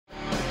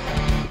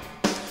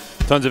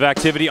Tons of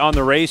activity on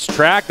the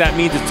racetrack. That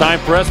means it's time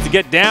for us to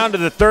get down to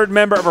the third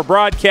member of our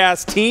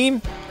broadcast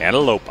team, Anna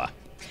Lopa.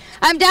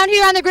 I'm down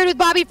here on the grid with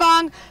Bobby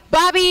Fong.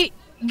 Bobby,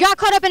 you got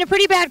caught up in a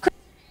pretty bad crash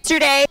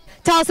yesterday.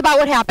 Tell us about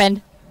what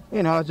happened.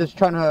 You know, I was just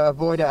trying to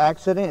avoid an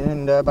accident,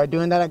 and by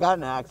doing that, I got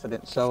in an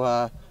accident. So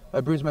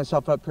I bruised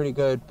myself up pretty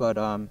good, but,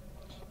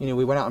 you know,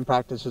 we went out in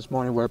practice this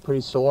morning. We were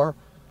pretty sore.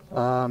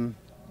 I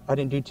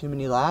didn't do too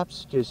many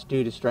laps just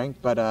due to strength,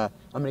 but I'm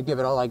going to give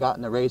it all I got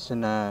in the race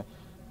and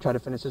try to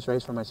finish this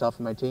race for myself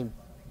and my team.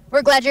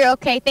 We're glad you're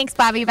okay. Thanks,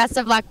 Bobby. Best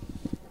of luck.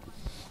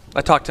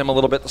 I talked to him a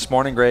little bit this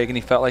morning, Greg, and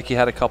he felt like he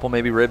had a couple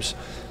maybe ribs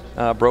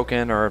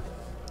broken or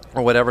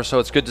whatever, so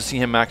it's good to see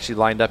him actually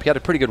lined up. He had a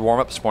pretty good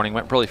warm-up this morning,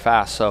 went really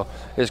fast, so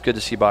it was good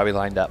to see Bobby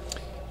lined up.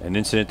 An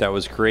incident that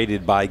was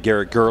created by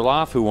Garrett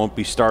Gerloff, who won't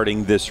be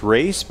starting this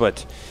race,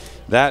 but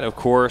that, of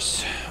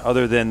course,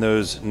 other than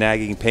those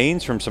nagging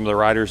pains from some of the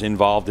riders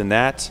involved in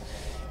that,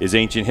 is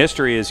ancient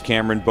history, as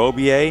Cameron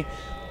Beaubier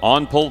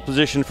on pole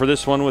position for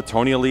this one with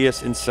Tony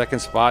Elias in second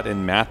spot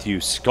and Matthew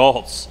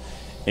Skultz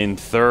in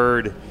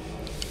third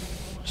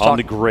on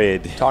the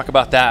grid. Talk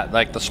about that.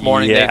 Like this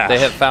morning, they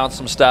have found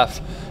some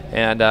stuff.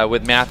 And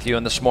with Matthew,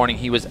 and this morning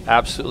he was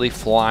absolutely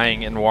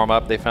flying in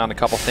warm-up. They found a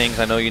couple things.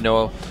 I know you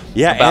know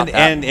about that.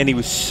 And he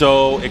was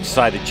so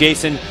excited.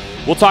 Jason,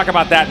 we'll talk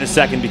about that in a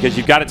second because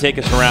you've got to take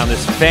us around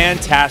this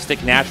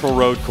fantastic natural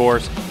road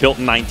course built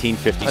in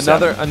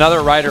 1957.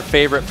 Another rider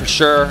favorite for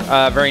sure.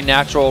 Very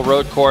natural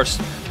road course.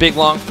 Big,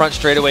 long front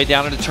straightaway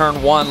down into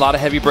turn 1. A lot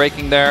of heavy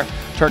braking there.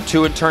 Turn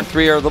 2 and turn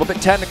 3 are a little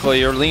bit technical.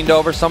 You're leaned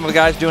over. Some of the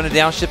guys doing a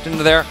downshift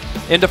into there.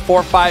 Into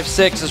 4, 5,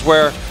 6 is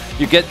where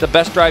you get the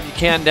best drive you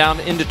can down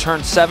into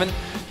turn 7.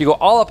 You go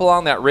all up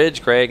along that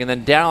ridge, Greg, and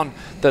then down.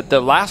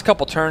 The last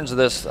couple turns of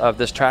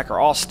this track are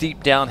all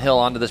steep downhill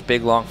onto this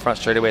big, long front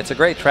straightaway. It's a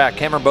great track.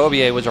 Cameron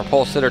Beaubier was our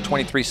pole sitter,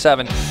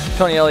 23.7.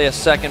 Tony Elias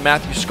second.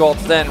 Matthew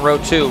Skultz then, row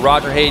 2.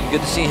 Roger Hayden, good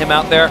to see him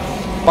out there.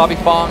 Bobby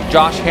Fong,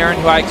 Josh Herron,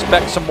 who I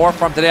expect some more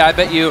from today. I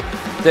bet you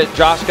that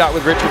Josh got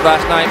with Richard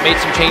last night, made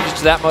some changes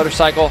to that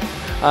motorcycle.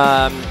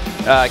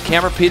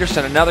 Cameron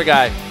Peterson, another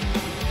guy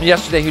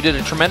yesterday who did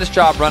a tremendous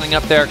job running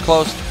up there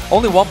close.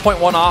 Only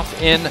 1.1 off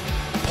in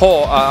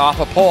off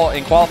a pole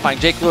in qualifying.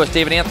 Jake Lewis,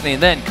 David Anthony,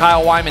 and then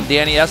Kyle Wyman,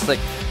 Danny Eslick,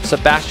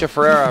 Sebastian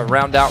Ferreira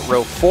round out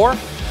row 4.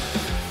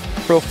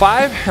 Row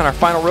 5, and our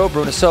final row,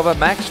 Bruno Silva,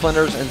 Max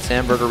Flinders, and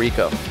Sam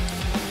Bergerico.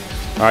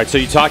 All right, so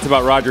you talked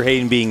about Roger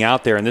Hayden being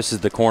out there, and this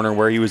is the corner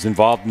where he was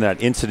involved in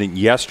that incident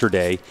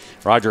yesterday.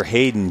 Roger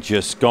Hayden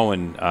just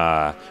going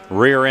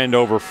rear end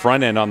over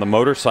front end on the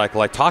motorcycle.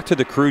 I talked to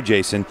the crew,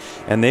 Jason,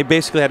 and they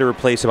basically had to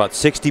replace about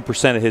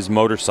 60% of his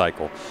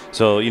motorcycle.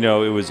 So, you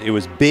know, it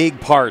was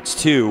big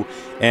parts too.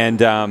 And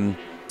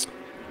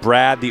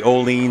Brad, the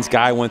Oleans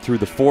guy, went through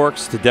the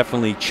forks to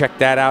definitely check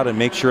that out and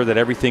make sure that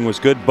everything was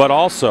good. But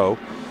also,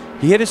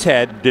 he hit his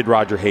head, did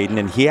Roger Hayden,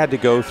 and he had to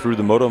go through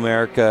the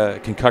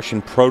MotoAmerica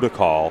concussion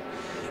protocol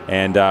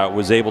and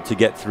was able to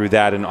get through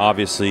that and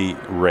obviously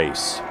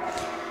race.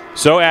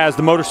 So as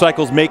the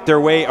motorcycles make their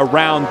way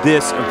around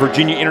this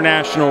Virginia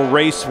International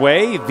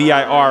Raceway,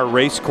 VIR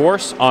race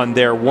course on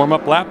their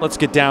warm-up lap, let's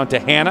get down to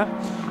Hannah,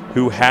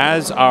 who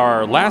has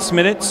our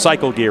last-minute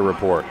cycle gear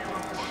report.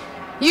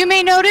 You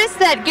may notice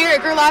that Garrett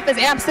Gerloff is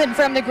absent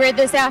from the grid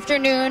this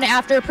afternoon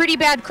after a pretty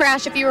bad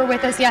crash if you were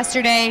with us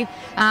yesterday.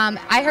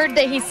 I heard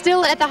that he's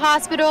still at the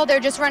hospital. They're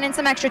just running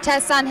some extra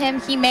tests on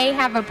him. He may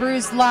have a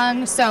bruised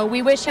lung, so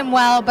we wish him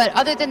well. But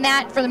other than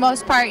that, for the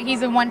most part,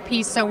 he's in one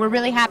piece, so we're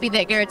really happy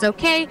that Garrett's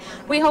okay.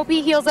 We hope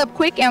he heals up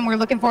quick, and we're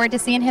looking forward to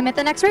seeing him at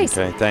the next race.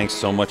 Okay, thanks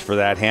so much for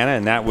that, Hannah.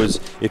 And that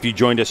was, if you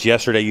joined us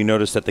yesterday, you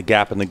noticed that the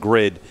gap in the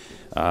grid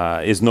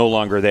is no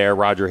longer there.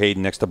 Roger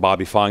Hayden next to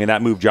Bobby Fong, and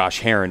that moved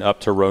Josh Herron up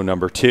to row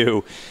number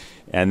 2.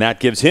 And that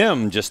gives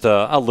him just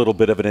a little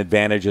bit of an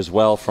advantage as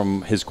well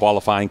from his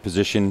qualifying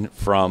position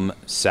from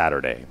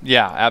Saturday.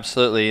 Yeah,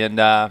 absolutely. And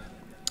I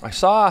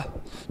saw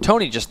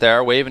Tony just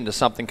there waving to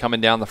something coming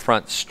down the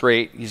front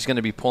straight. He's going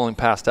to be pulling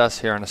past us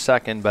here in a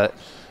second, but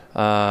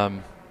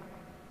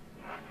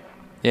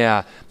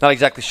yeah, not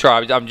exactly sure.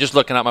 I'm just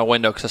looking out my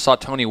window because I saw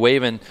Tony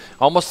waving,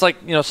 almost like,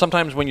 you know,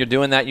 sometimes when you're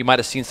doing that, you might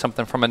have seen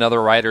something from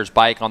another rider's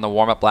bike on the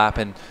warm-up lap,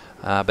 and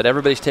but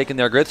everybody's taking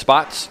their grid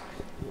spots.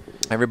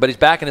 Everybody's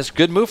back, and it's a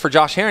good move for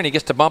Josh Herron. He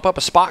gets to bump up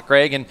a spot,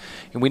 Greg, and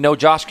we know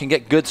Josh can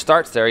get good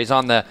starts there. He's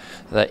on the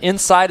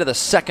inside of the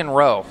second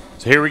row.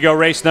 So here we go,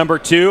 race number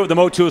 2 of the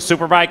Motul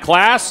Superbike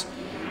class.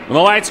 When the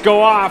lights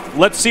go off,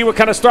 let's see what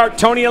kind of start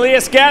Tony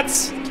Elias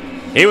gets.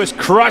 He was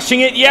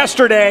crushing it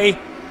yesterday.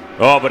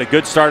 Oh, but a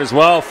good start as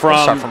well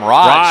from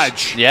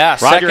Raj. Yeah,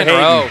 Roger second Hayden.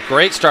 row.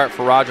 Great start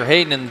for Roger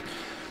Hayden.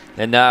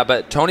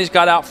 But Tony's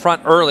got out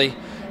front early.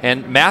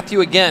 And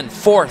Matthew, again,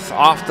 4th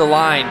off the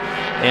line.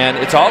 And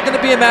it's all going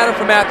to be a matter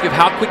for Matthew of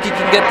how quick he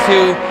can get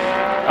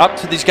up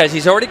to these guys.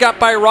 He's already got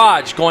by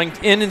Raj going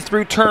in and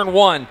through turn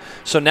 1.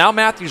 So now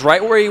Matthew's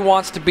right where he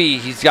wants to be.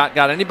 He's got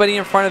anybody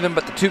in front of him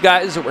but the 2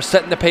 guys that were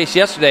setting the pace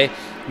yesterday.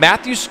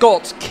 Matthew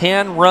Skultz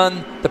can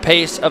run the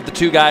pace of the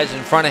 2 guys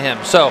in front of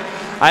him. So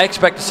I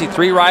expect to see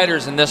 3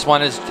 riders in this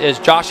one as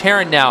Josh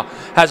Herron now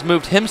has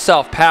moved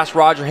himself past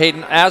Roger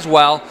Hayden as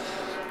well.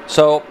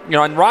 So, you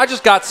know, and Raj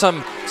has got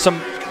some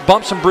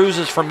bumps and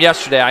bruises from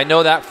yesterday. I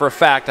know that for a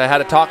fact. I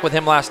had a talk with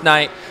him last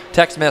night,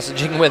 text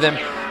messaging with him,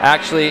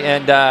 actually,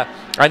 and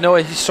I know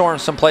he's sore in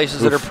some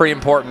places that are pretty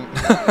important.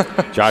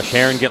 Josh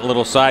Herrin getting a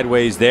little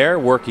sideways there,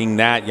 working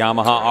that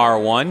Yamaha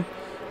R1.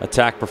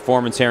 Attack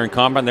Performance Herrin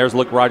Combine. There's a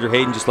look, Roger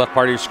Hayden, just left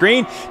part of your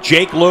screen.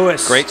 Jake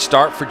Lewis. Great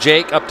start for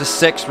Jake, up to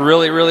 6th,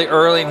 really, really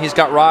early, and he's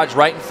got Raj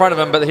right in front of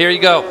him. But here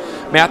you go.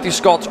 Matthew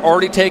Skolt's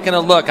already taken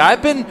a look.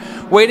 I've been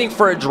waiting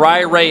for a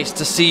dry race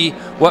to see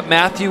what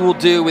Matthew will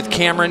do with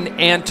Cameron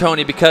and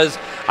Tony, because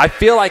I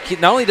feel like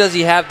not only does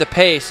he have the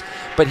pace,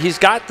 but he's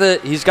got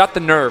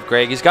the nerve,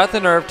 Greg. He's got the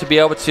nerve to be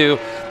able to.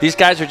 These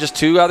guys are just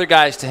 2 other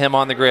guys to him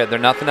on the grid. They're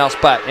nothing else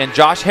but. And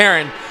Josh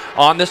Herrin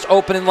on this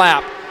opening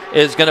lap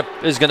is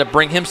gonna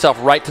bring himself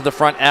right to the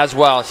front as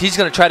well. He's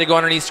gonna try to go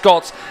underneath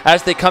Skoltz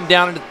as they come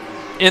down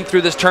in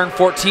through this turn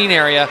 14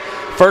 area.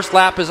 First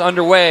lap is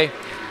underway,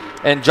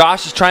 and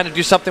Josh is trying to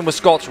do something with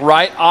Skoltz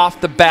right off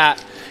the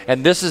bat.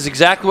 And this is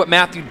exactly what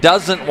Matthew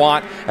doesn't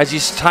want as he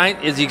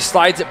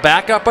slides it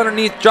back up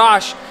underneath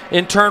Josh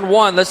in turn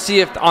 1. Let's see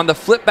if on the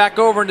flip back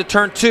over into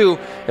turn 2,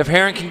 if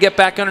Herrin can get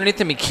back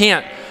underneath him. He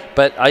can't.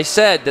 But I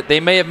said that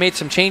they may have made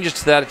some changes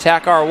to that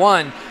Attack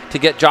R1 to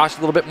get Josh a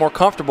little bit more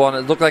comfortable, and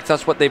it looked like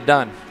that's what they've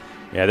done.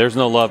 Yeah, there's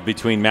no love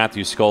between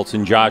Matthew Skoltz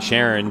and Josh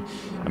Herrin.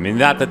 I mean,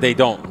 not that they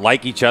don't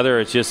like each other.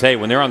 It's just, hey,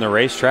 when they're on the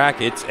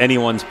racetrack, it's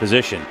anyone's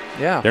position.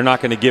 Yeah. They're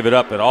not going to give it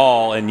up at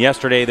all. And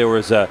yesterday there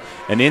was an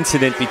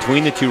incident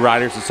between the 2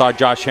 riders that saw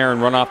Josh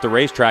Herrin run off the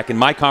racetrack. In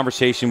my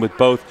conversation with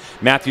both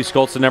Matthew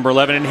Skoltz, the number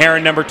 11, and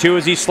Herrin, number 2,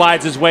 as he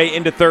slides his way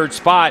into 3rd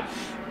spot,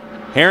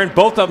 Herrin,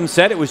 both of them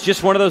said it was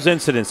just one of those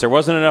incidents. There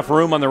wasn't enough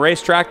room on the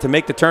racetrack to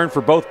make the turn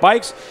for both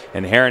bikes,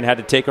 and Herrin had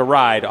to take a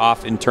ride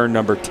off in turn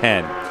number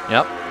 10.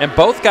 Yep, and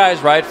both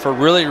guys ride for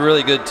really,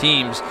 really good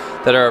teams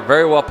that are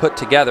very well put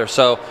together.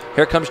 So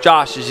here comes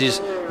Josh as he's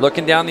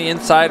looking down the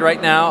inside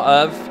right now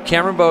of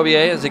Cameron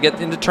Beaubier as they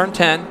get into turn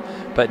 10.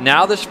 But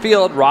now this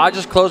field, Raj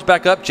has closed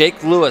back up.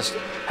 Jake Lewis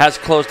has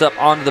closed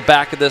up onto the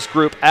back of this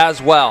group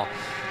as well.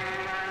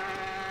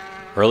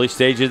 Early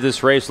stage of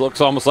this race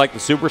looks almost like the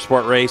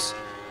Supersport race.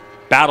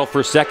 Battle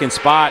for 2nd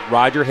spot,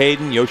 Roger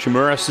Hayden,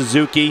 Yoshimura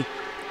Suzuki,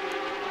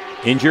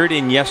 injured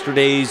in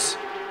yesterday's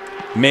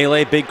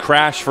melee, big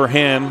crash for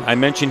him. I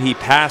mentioned he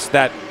passed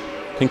that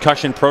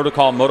concussion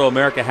protocol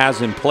MotoAmerica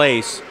has in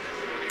place.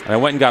 And I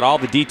went and got all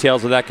the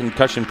details of that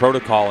concussion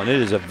protocol, and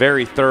it is a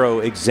very thorough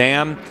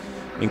exam,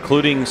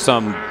 including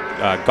some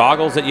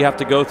goggles that you have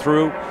to go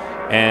through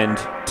and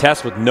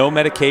test with no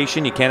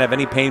medication. You can't have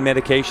any pain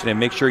medication, and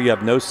make sure you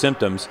have no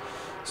symptoms.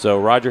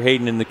 So Roger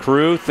Hayden and the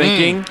crew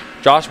thinking.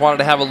 Josh wanted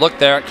to have a look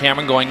there at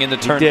Cameron going into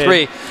turn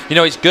 3. You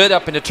know, he's good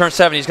up into turn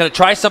 7. He's going to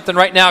try something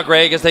right now,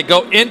 Greg, as they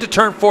go into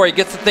turn 4. He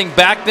gets the thing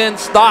back then,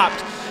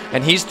 stopped,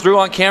 and he's through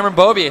on Cameron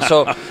Beaubier.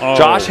 So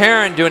Josh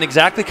Herrin doing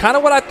exactly kind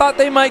of what I thought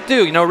they might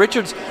do. You know,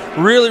 Richard's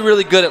really,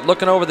 really good at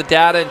looking over the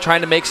data and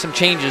trying to make some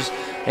changes.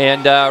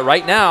 And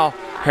right now,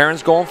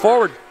 Herrin's going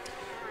forward.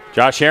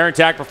 Josh Herrin,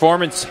 Attack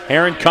Performance,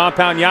 Herrin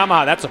Compound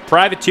Yamaha. That's a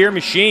privateer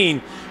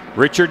machine.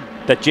 Richard,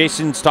 that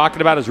Jason's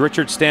talking about, is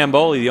Richard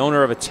Stamboli, the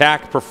owner of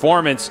Attack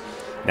Performance,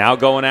 now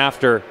going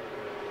after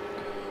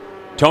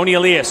Tony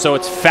Elias. So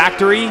it's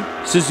factory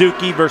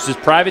Suzuki versus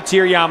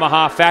privateer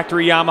Yamaha,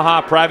 factory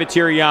Yamaha,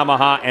 privateer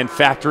Yamaha, and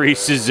factory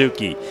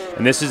Suzuki.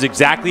 And this is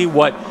exactly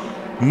what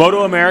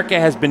MotoAmerica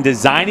has been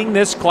designing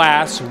this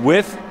class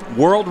with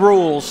world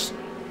rules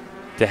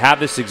to have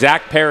this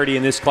exact parity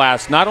in this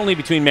class, not only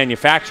between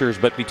manufacturers,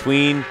 but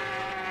between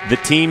the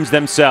teams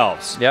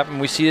themselves. Yep, and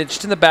we see it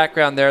just in the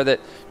background there that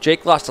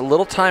Jake lost a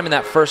little time in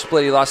that first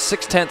split. He lost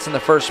 0.6 in the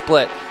first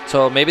split.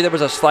 So maybe there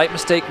was a slight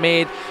mistake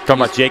made.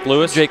 Talking about Jake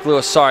Lewis? Jake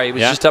Lewis, sorry. He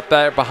was just up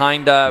there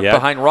behind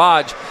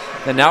Raj.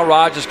 And now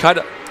Raj is kind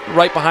of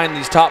right behind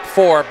these top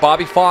 4.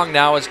 Bobby Fong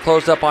now is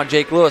closed up on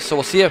Jake Lewis. So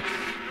we'll see if,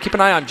 keep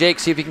an eye on Jake,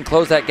 see if he can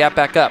close that gap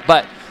back up.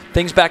 But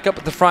things back up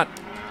at the front.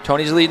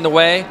 Tony's leading the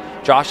way.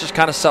 Josh has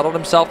kind of settled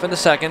himself into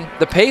second.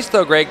 The pace,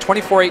 though, Greg,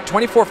 24.8,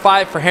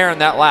 24.5 for Herrin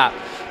that lap.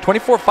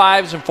 24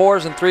 5s and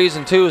 4s and 3s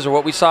and 2s are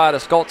what we saw out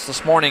of Skoltz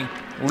this morning,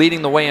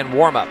 leading the way in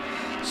warm-up.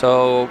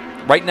 So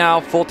right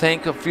now, full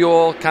tank of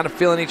fuel, kind of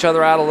feeling each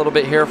other out a little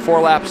bit here, 4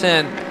 laps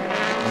in.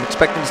 I'm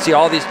expecting to see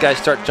all these guys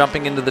start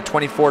jumping into the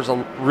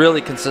 24s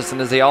really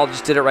consistent, as they all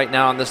just did it right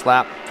now on this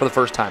lap for the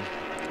first time.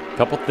 A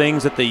couple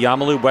things that the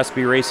Yamalu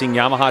Westby Racing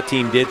Yamaha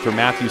team did for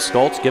Matthew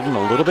Skoltz, give him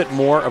a little bit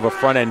more of a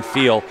front-end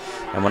feel.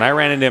 And when I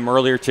ran into him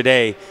earlier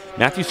today,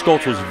 Matthew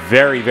Skoltz was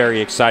very,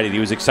 very excited. He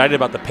was excited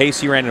about the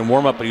pace he ran in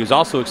warm-up, but he was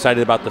also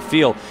excited about the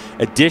feel.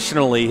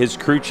 Additionally, his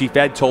crew chief,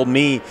 Ed, told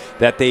me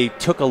that they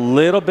took a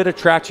little bit of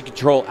traction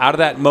control out of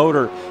that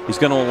motor. He's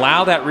going to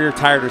allow that rear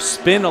tire to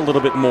spin a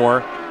little bit more,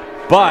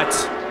 but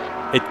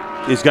it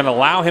is going to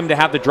allow him to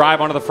have the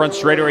drive onto the front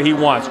straightaway he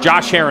wants.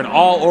 Josh Herrin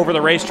all over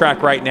the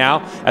racetrack right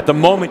now, at the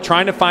moment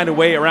trying to find a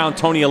way around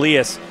Tony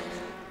Elias.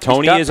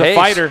 Tony is a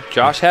fighter.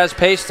 Josh has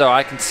pace, though.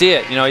 I can see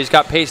it. You know, he's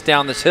got pace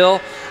down this hill,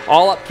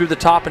 all up through the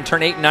top in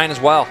turn 8 and 9 as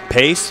well.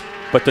 Pace,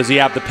 but does he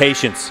have the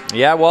patience?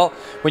 Yeah, well,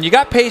 when you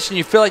got pace and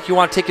you feel like you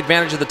want to take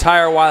advantage of the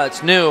tire while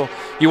it's new,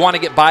 you want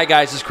to get by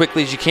guys as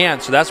quickly as you can.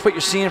 So that's what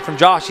you're seeing from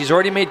Josh. He's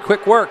already made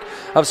quick work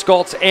of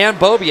Skoltz and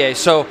Beaubier.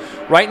 So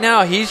right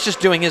now he's just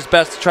doing his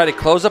best to try to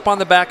close up on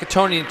the back of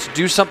Tony and to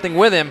do something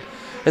with him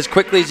as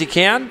quickly as he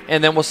can,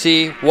 and then we'll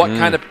see what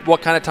kind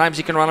of times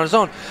he can run on his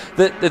own.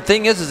 The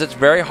thing is it's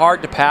very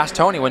hard to pass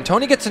Tony. When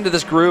Tony gets into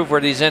this groove where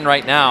he's in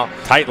right now,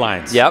 tight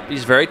lines. Yep,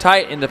 he's very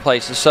tight into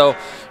places. So,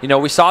 you know,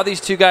 we saw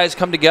these two guys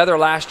come together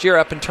last year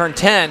up in turn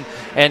 10,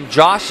 and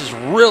Josh is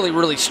really,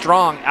 really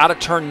strong out of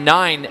turn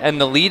 9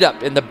 and the lead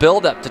up and the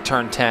build up to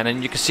turn 10.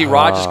 And you can see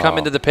Rod just come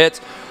into the pits.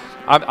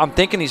 I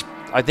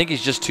think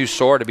he's just too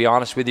sore, to be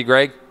honest with you,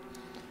 Greg.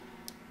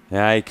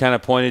 Yeah, he kind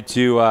of pointed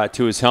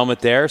to his helmet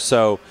there.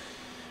 So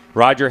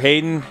Roger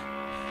Hayden,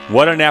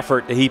 what an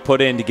effort that he put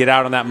in to get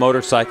out on that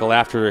motorcycle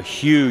after a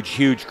huge,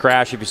 huge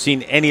crash. If you've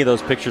seen any of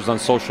those pictures on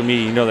social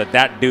media, you know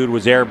that dude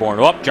was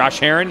airborne. Oh, Josh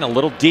Herron, a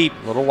little deep.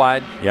 A little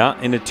wide.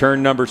 Yeah, into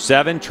turn number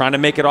 7, trying to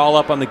make it all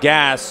up on the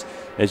gas.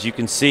 As you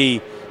can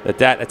see,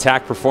 that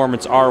Attack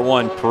Performance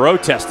R1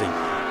 protesting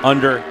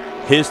under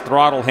his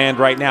throttle hand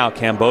right now.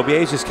 Cam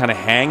Beaubier is just kind of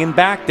hanging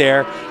back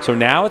there. So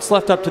now it's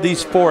left up to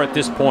these 4 at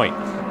this point.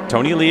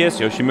 Tony Elias,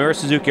 Yoshimura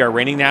Suzuki, our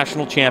reigning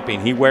national champion.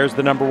 He wears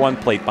the number 1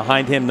 plate.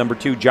 Behind him, number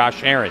 2,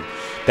 Josh Herron.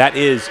 That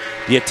is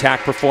the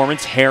Attack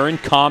Performance Herron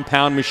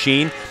compound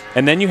machine.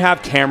 And then you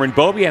have Cameron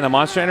Beaubier and the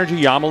Monster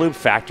Energy Yamalube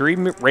factory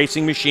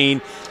racing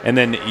machine. And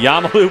then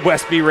Yamalube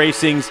Westby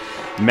Racing's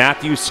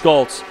Matthew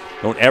Skoltz.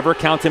 Don't ever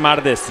count him out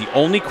of this. The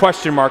only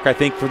question mark, I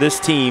think, for this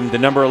team, the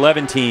number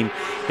 11 team,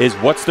 is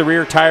what's the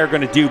rear tire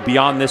going to do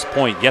beyond this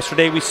point?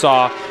 Yesterday we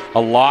saw a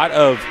lot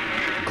of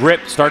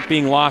grip start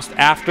being lost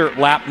after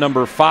lap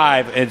number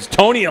 5 as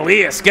Tony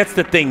Elias gets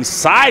the thing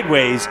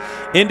sideways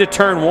into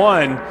turn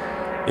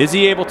 1. Is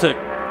he able to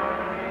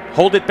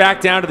hold it back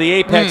down to the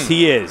apex?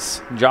 He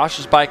is.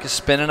 Josh's bike is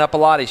spinning up a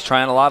lot. He's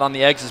trying a lot on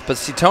the exits, but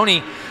see,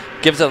 Tony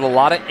gives it a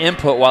lot of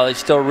input while he's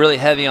still really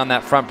heavy on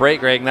that front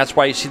brake, Greg, and that's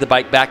why you see the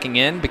bike backing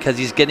in, because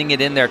he's getting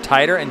it in there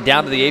tighter and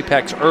down to the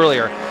apex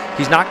earlier.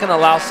 He's not going to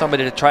allow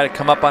somebody to try to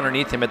come up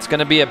underneath him. It's going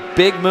to be a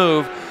big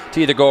move to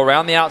either go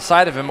around the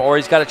outside of him, or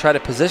he's got to try to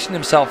position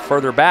himself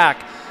further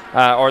back,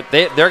 or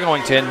they're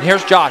going to. And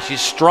here's Josh.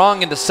 He's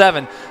strong into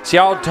 7. See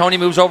how Tony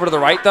moves over to the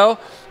right, though,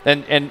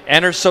 and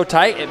enters so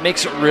tight? It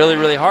makes it really,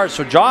 really hard.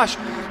 So Josh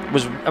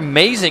was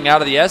amazing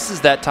out of the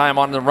S's that time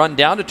on the run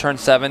down to turn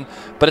 7,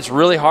 but it's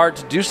really hard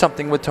to do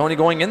something with Tony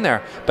going in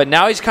there. But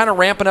now he's kind of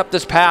ramping up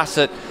this pass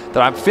that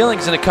I'm feeling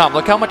is going to come.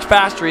 Look how much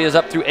faster he is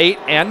up through 8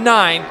 and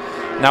 9.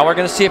 Now we're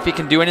going to see if he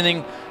can do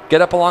anything,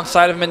 get up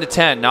alongside of him into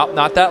 10. Nope,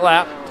 not that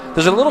lap.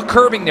 There's a little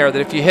curbing there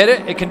that if you hit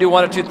it, it can do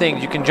one of 2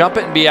 things. You can jump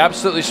it and be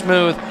absolutely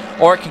smooth,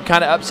 or it can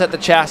kind of upset the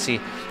chassis.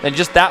 And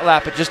just that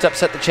lap, it just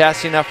upset the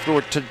chassis enough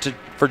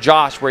for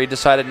Josh, where he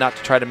decided not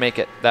to try to make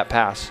it that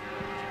pass.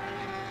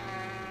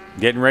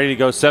 Getting ready to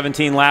go,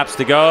 17 laps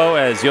to go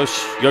as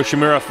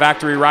Yoshimura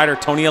factory rider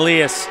Tony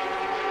Elias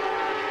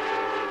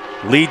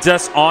leads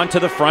us onto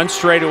the front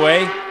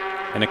straightaway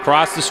and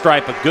across the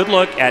stripe. A good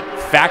look at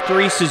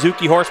factory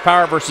Suzuki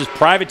horsepower versus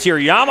privateer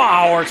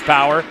Yamaha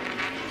horsepower.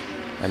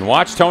 And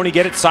watch Tony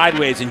get it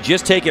sideways and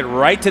just take it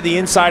right to the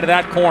inside of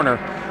that corner.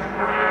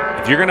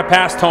 If you're going to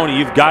pass Tony,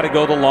 you've got to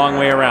go the long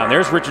way around.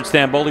 There's Richard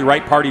Stamboli,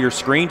 right part of your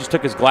screen, just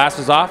took his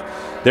glasses off.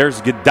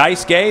 There's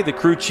Daisuke, the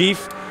crew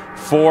chief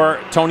for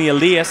Tony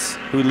Elias,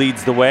 who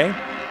leads the way.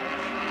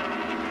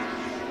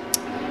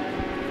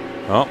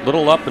 Oh, a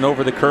little up and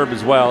over the curb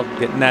as well,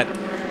 getting that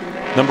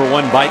number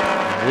 1 bike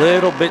a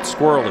little bit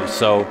squirrely.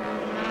 So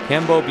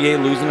Cam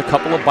Beaubier losing a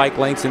couple of bike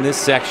lengths in this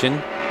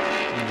section.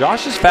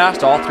 Josh is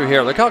fast all through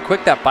here. Look how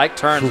quick that bike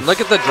turns.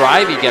 Look at the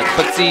drive he gets.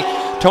 But see,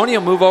 Tony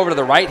will move over to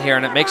the right here,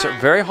 and it makes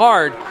it very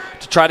hard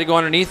to try to go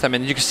underneath him.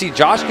 And you can see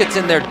Josh gets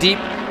in there deep,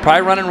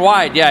 probably running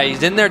wide. Yeah,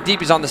 he's in there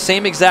deep. He's on the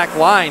same exact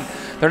line.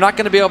 They're not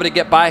going to be able to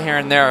get by here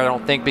and there, I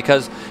don't think,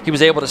 because he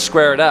was able to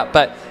square it up.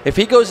 But if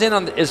he goes in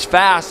as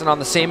fast and on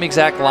the same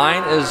exact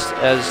line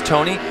as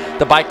Tony,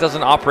 the bike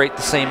doesn't operate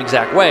the same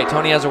exact way.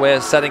 Tony has a way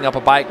of setting up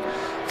a bike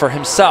for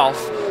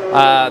himself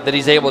that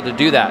he's able to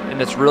do that,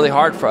 and it's really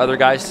hard for other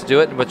guys to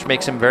do it, which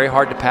makes him very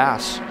hard to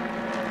pass.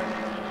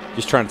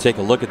 Just trying to take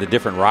a look at the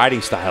different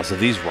riding styles of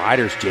these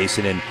riders,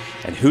 Jason,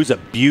 and who's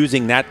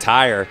abusing that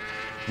tire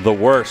the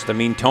worst. I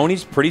mean,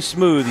 Tony's pretty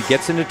smooth. He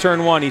gets into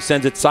turn 1, he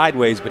sends it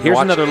sideways, but here's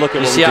another look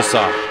at what we just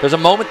saw. There's a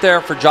moment there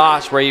for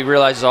Josh where he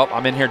realizes, oh,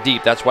 I'm in here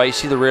deep. That's why you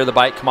see the rear of the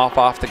bike come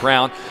off the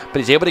ground, but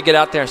he's able to get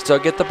out there and still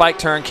get the bike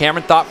turn.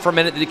 Cameron thought for a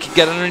minute that he could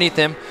get underneath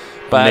him.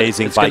 But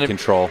amazing bike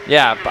control.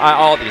 Yeah,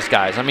 all these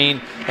guys. I mean,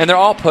 and they're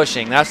all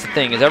pushing. That's the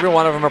thing, is every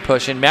one of them are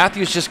pushing.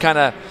 Matthew's just kind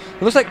of,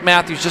 it looks like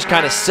Matthew's just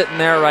kind of sitting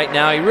there right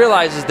now. He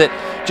realizes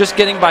that just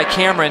getting by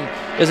Cameron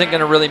isn't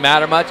going to really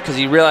matter much, because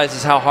he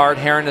realizes how hard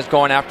Herron is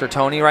going after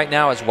Tony right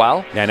now as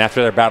well. Yeah, and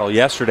after their battle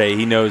yesterday,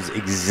 he knows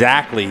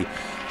exactly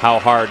how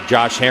hard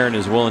Josh Herron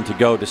is willing to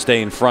go to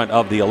stay in front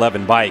of the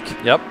 11 bike.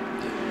 Yep.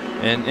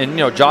 And you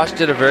know, Josh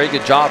did a very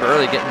good job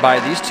early getting by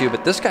these two,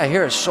 but this guy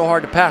here is so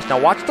hard to pass. Now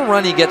watch the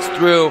run he gets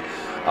through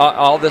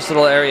all this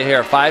little area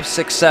here, 5,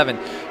 6, 7.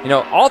 You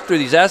know, all through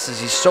these S's,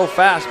 he's so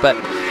fast, but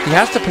he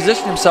has to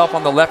position himself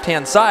on the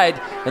left-hand side,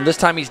 and this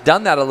time he's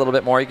done that a little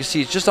bit more. You can see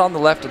he's just on the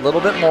left a little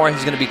bit more.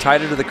 He's going to be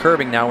tighter to the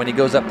curbing now when he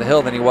goes up the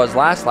hill than he was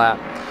last lap.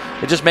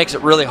 It just makes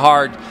it really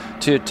hard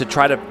to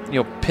try to,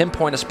 you know,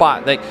 pinpoint a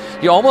spot. Like,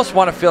 you almost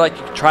want to feel like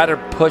you try to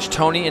push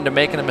Tony into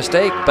making a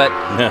mistake, but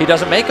he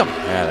doesn't make them.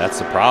 Yeah, that's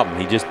the problem.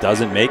 He just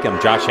doesn't make them.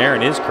 Josh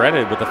Herrin is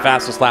credited with the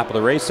fastest lap of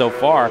the race so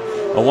far,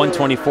 a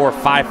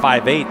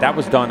 1:24.558. That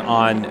was done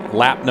on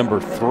lap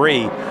number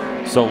 3.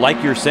 So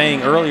like you're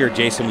saying earlier,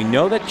 Jason, we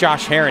know that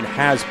Josh Herrin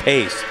has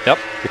pace. Yep.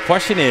 The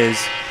question is,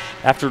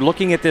 after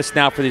looking at this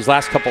now for these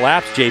last couple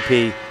laps,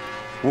 JP,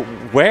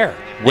 where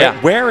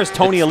is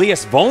Tony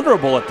Elias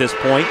vulnerable at this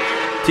point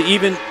to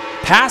even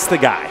pass the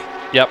guy?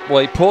 Yep.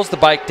 Well, he pulls the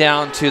bike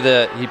down to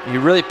the he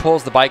really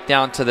pulls the bike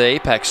down to the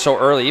apex so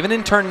early. Even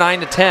in turn 9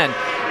 to 10,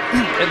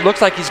 it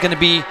looks like he's going to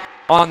be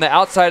on the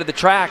outside of the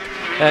track.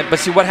 But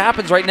see, what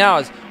happens right now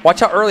is,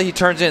 watch how early he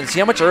turns in. See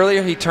how much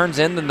earlier he turns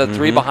in than the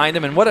 3 behind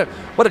him. And what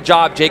a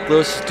job Jake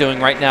Lewis is doing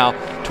right now.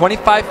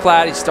 25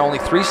 flat. He's only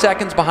 3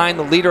 seconds behind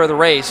the leader of the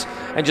race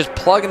and just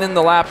plugging in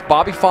the laps.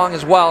 Bobby Fong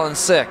as well in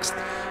 6th.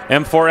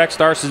 M4X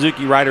Star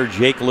Suzuki rider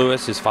Jake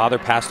Lewis, his father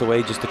passed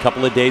away just a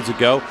couple of days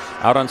ago,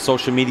 out on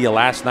social media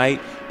last night,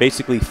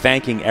 basically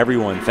thanking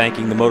everyone,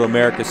 thanking the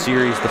MotoAmerica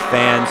series, the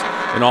fans,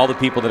 and all the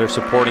people that are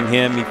supporting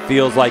him. He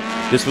feels like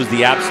this was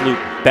the absolute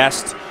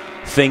best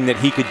thing that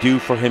he could do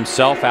for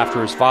himself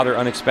after his father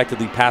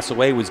unexpectedly passed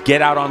away, was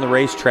get out on the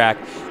racetrack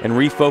and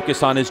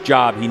refocus on his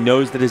job. He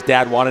knows that his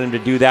dad wanted him to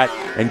do that,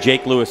 and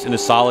Jake Lewis in a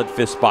solid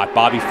 5th spot.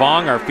 Bobby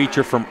Fong, our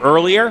feature from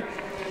earlier,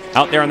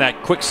 out there on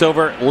that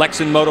Quicksilver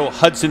Lexan Moto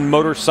Hudson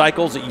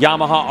Motorcycles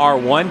Yamaha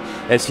R1,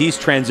 as he's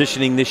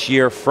transitioning this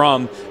year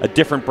from a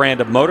different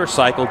brand of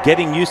motorcycle,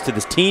 getting used to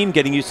this team,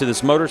 getting used to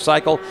this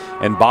motorcycle,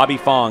 and Bobby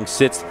Fong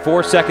sits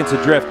 4 seconds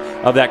adrift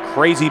of that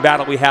crazy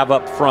battle we have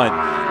up front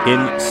in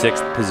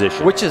 6th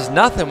position. Which is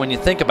nothing when you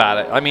think about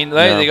it. I mean,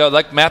 there you go.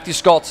 Like Matthew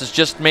Skoltz has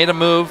just made a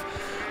move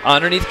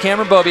underneath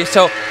Cameron Bobie.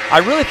 So I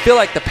really feel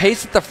like the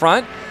pace at the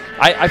front,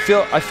 I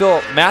feel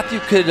Matthew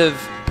could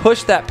have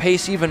pushed that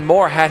pace even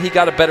more had he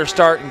got a better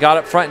start and got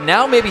up front.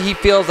 Now maybe he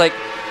feels like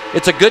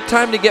it's a good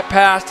time to get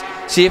past,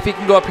 see if he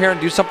can go up here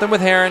and do something with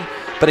Herrin.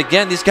 But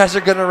again, these guys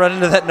are going to run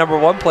into that number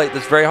 1 plate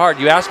that's very hard.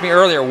 You asked me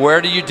earlier, where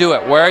do you do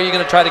it? Where are you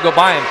going to try to go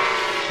by him?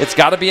 It's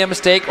got to be a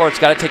mistake, or it's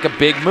got to take a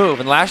big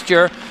move. And last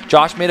year,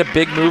 Josh made a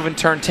big move in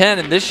turn 10,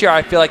 and this year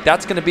I feel like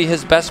that's going to be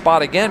his best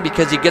spot again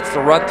because he gets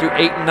to run through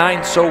 8 and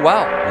 9 so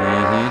well.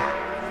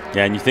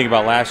 Yeah, and you think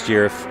about last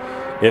year,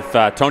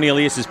 if Tony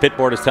Elias's pit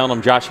board is telling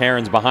him Josh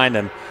Herrin's behind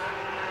him,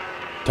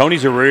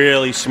 Tony's a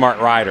really smart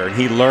rider, and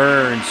he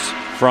learns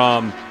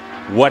from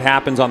what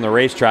happens on the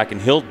racetrack, and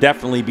he'll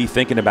definitely be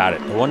thinking about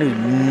it. The one who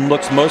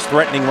looks most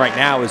threatening right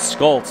now is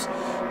Skoltz,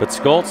 but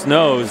Skoltz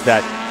knows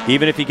that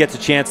even if he gets a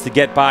chance to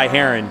get by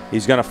Herrin,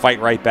 he's going to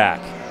fight right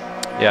back.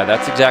 Yeah,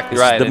 that's exactly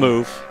right. This is the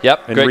move.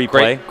 Yep, in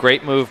replay.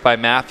 Great move by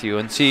Matthew.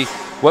 And see,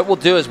 what we'll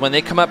do is when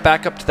they come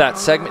back up to that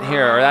segment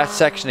here, or that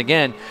section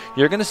again,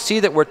 you're going to see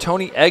that where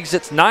Tony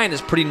exits 9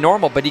 is pretty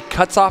normal, but he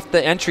cuts off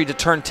the entry to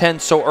turn 10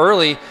 so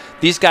early.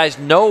 These guys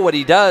know what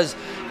he does.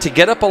 To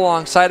get up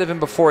alongside of him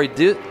before he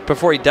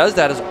does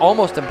that is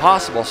almost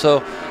impossible.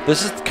 So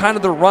this is kind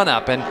of the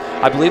run-up, and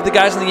I believe the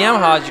guys in the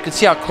Yamahas, you can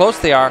see how close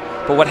they are.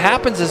 But what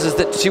happens is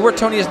that, see where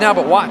Tony is now,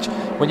 but watch.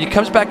 When he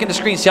comes back into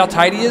screen, see how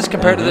tight he is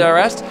compared to the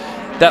rest?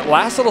 That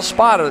last little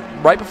spot,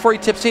 right before he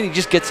tips in, he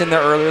just gets in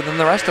there earlier than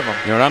the rest of them.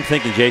 You know what I'm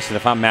thinking, Jason,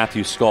 if I'm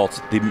Matthew Skoltz,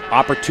 the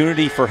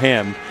opportunity for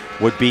him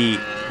would be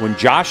when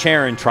Josh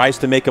Herrin tries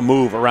to make a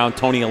move around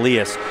Tony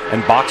Elias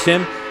and box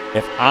him.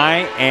 If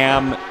I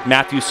am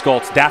Matthew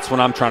Skoltz, that's when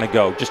I'm trying to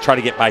go. Just try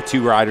to get by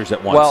 2 riders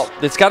at once. Well,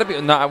 it's got to be.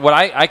 What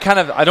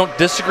I don't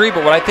disagree,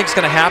 but what I think is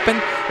going to happen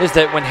is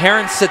that when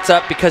Herrin sits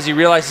up because he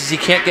realizes he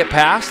can't get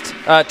past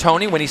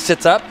Tony, when he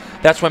sits up,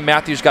 that's when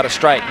Matthew's got to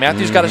strike.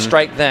 Matthew's got to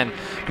strike then.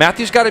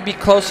 Matthew's got to be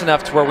close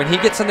enough to where when he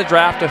gets in the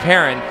draft of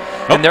Herrin,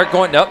 and they're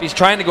going, he's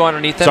trying to go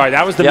underneath him. Sorry,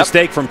 that was the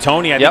mistake from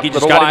Tony. I think he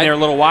just got in there a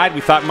little wide. We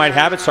thought we might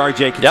have it. Sorry,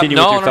 Jay, continue with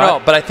your thought.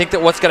 No. But I think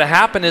that what's going to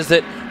happen is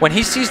that when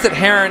he sees that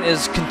Herrin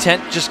is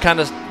content just kind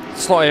of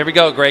slow. Here we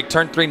go, Greg.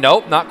 Turn 3.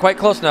 Nope, not quite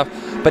close enough.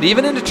 But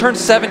even into turn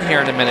 7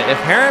 here in a minute, if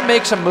Herrin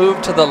makes a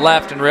move to the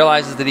left and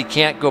realizes that he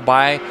can't go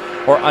by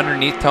or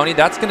underneath Tony,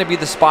 that's going to be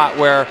the spot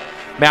where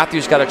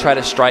Matthew's got to try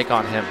to strike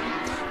on him.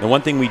 The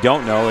one thing we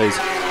don't know is,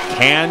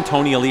 can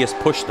Tony Elias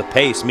push the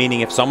pace? Meaning,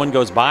 if someone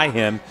goes by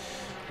him,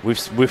 we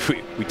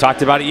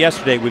talked about it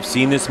yesterday. We've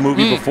seen this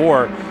movie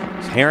before.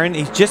 Herrin,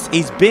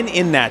 he's been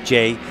in that,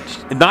 Jay.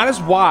 Not as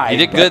wide. He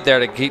did good there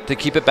to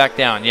keep it back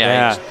down.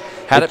 Yeah.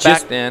 Had it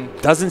back then.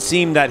 Doesn't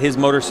seem that his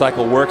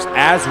motorcycle works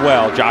as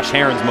well, Josh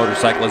Herrin's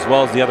motorcycle, as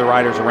well as the other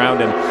riders around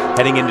him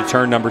heading into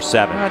turn number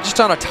 7. Just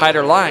on a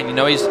tighter line. You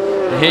know,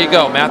 here you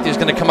go. Matthew's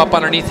going to come up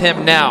underneath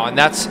him now, and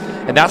that's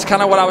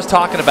kind of what I was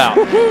talking about.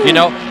 You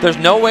know, there's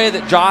no way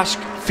that Josh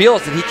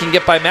feels that he can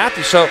get by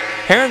Matthew. So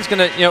Herron's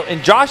going to,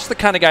 and Josh's the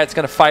kind of guy that's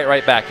going to fight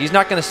right back. He's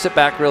not going to sit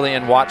back really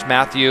and watch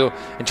Matthew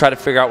and try to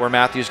figure out where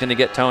Matthew's going to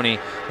get Tony.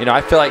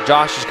 I feel like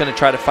Josh is going to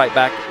try to fight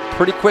back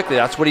pretty quickly.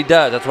 That's what he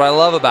does. That's what I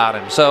love about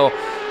him. So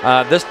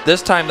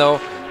this time, though,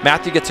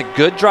 Matthew gets a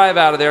good drive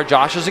out of there.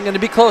 Josh isn't going to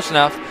be close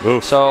enough.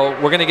 Oof. So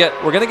we're going to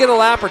get a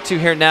lap or two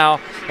here now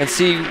and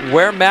see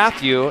where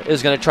Matthew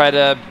is going to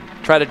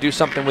try to do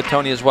something with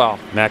Tony as well.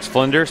 Max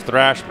Flinders,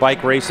 Thrash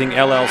Bike Racing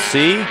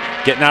LLC,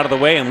 getting out of the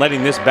way and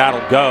letting this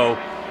battle go.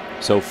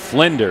 So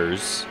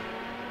Flinders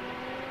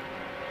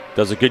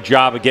does a good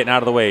job of getting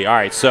out of the way. All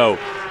right, so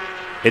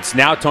it's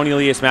now Tony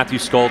Elias, Matthew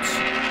Skoltz,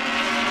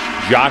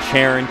 Josh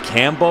Herron.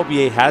 Cam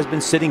Beaubier has been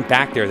sitting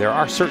back there. There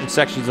are certain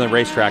sections on the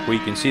racetrack where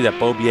you can see that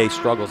Beaubier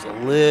struggles a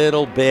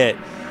little bit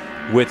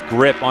with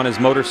grip on his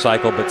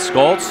motorcycle, but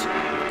Skoltz,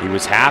 he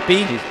was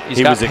happy,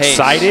 he was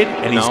excited,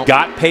 and he's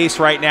got pace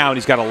right now, and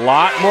he's got a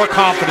lot more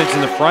confidence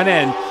in the front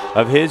end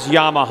of his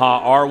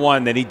Yamaha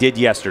R1 than he did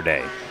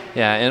yesterday.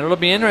 Yeah, and it'll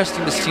be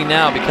interesting to see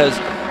now because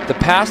the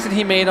pass that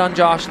he made on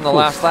Josh in the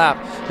last lap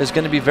is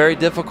going to be very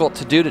difficult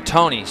to do to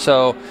Tony.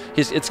 So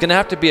it's going to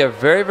have to be a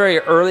very, very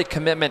early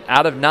commitment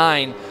out of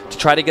 9 to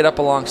try to get up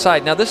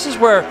alongside. Now, this is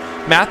where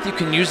Matthew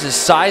can use his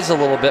size a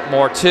little bit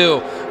more,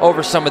 too,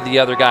 over some of the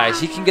other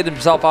guys. He can get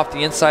himself off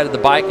the inside of the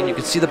bike, and you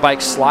can see the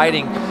bike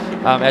sliding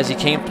as he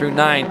came through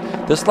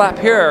 9. This lap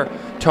here,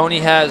 Tony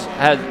has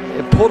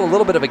pulled a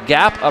little bit of a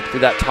gap up through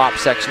that top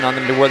section on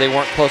them to where they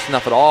weren't close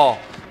enough at all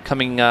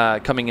coming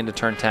into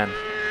turn 10.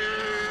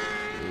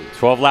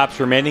 12 laps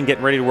remaining,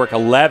 getting ready to work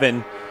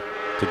 11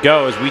 to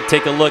go as we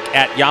take a look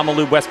at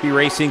Yamalube Westby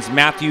Racing's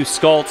Matthew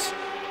Skoltz.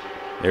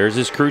 There's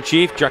his crew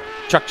chief, Chuck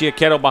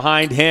Giacchetto,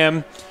 behind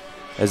him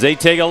as they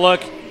take a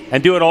look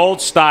and do it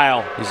old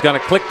style. He's going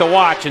to click the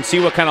watch and see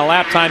what kind of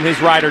lap time his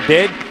rider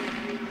did.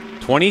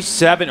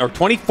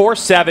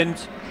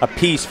 24-7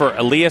 apiece for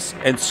Elias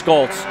and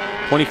Skoltz,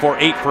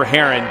 24-8 for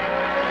Herron,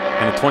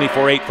 and a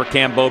 24-8 for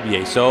Cam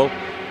Beaubier. So,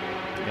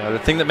 the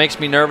thing that makes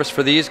me nervous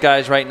for these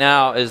guys right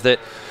now is that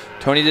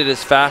Tony did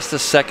his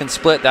fastest second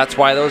split. That's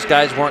why those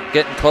guys weren't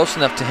getting close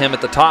enough to him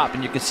at the top.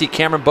 And you can see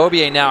Cameron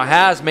Beaubier now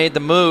has made the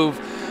move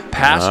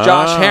past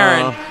Josh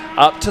Herron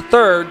up to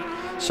 3rd.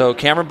 So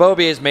Cameron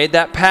Beaubier has made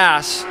that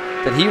pass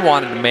that he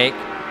wanted to make.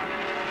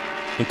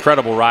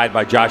 Incredible ride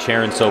by Josh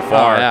Herron so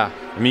far. Oh, yeah.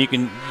 I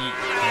mean,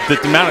 the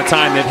amount of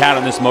time they've had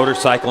on this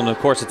motorcycle, and of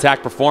course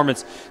Attack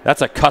Performance,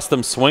 that's a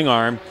custom swing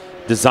arm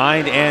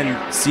designed and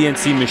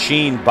CNC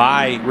machined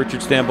by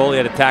Richard Stamboli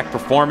at Attack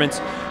Performance.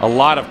 A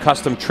lot of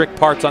custom trick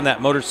parts on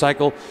that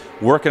motorcycle,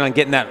 working on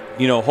getting that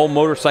whole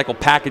motorcycle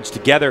package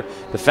together.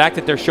 The fact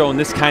that they're showing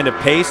this kind of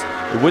pace,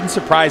 it wouldn't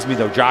surprise me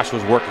though. Josh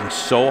was working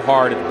so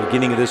hard at the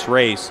beginning of this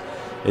race,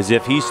 as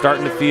if he's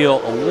starting to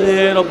feel a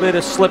little bit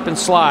of slip and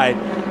slide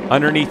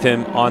underneath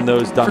him on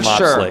those Dunlop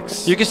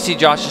slicks. You can see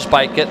Josh's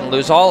bike getting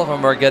loose. All of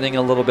them are getting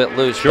a little bit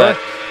loose. Sure.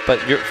 But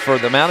for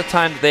the amount of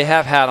time that they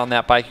have had on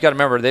that bike, you got to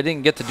remember, they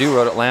didn't get to do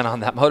Road Atlanta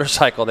on that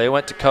motorcycle. They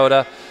went to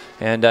Coda,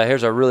 and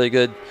here's a really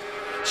good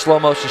slow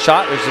motion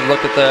shot. There's a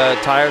look at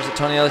the tires that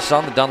Tony Ellis is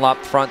on, the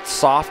Dunlop front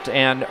soft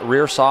and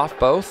rear soft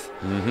both.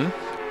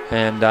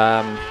 And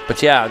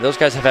but yeah, those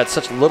guys have had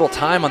such little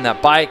time on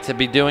that bike to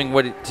be doing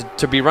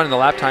to be running the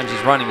lap times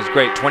he's running is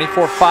great.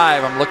 24.5.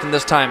 I'm looking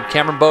this time.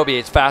 Cameron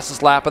Beaubier's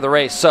fastest lap of the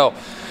race. So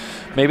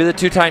maybe the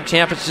two-time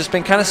champ has just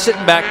been kind of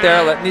sitting back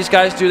there, letting these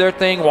guys do their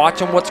thing,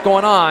 watching what's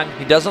going on.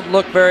 He doesn't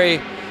look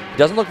very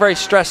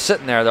stressed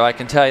sitting there, though. I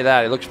can tell you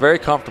that. He looks very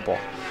comfortable.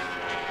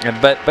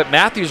 But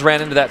Matthews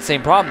ran into that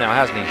same problem now,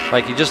 hasn't he?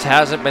 Like, he just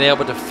hasn't been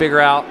able to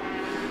figure out,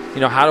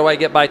 how do I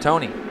get by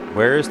Tony?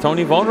 Where is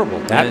Tony vulnerable?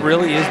 That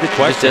really is the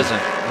question.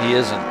 He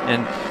isn't.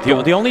 And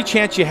the only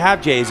chance you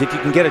have, Jay, is if you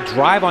can get a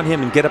drive on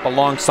him and get up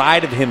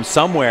alongside of him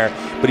somewhere,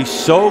 but he's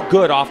so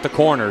good off the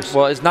corners.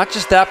 Well, it's not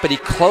just that, but he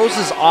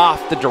closes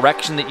off the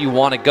direction that you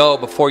want to go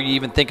before you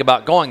even think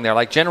about going there.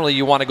 Like, generally,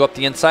 you want to go up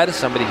the inside of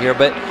somebody here,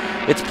 but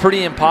it's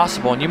pretty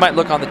impossible. And you might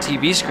look on the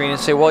TV screen and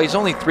say, well, he's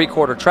only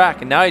 3/4 track.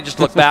 And now you just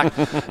look back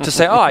to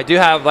say, oh, I do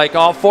have, like,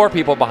 all 4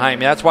 people behind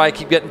me. That's why I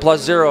keep getting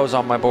 +0s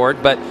on my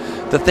board. But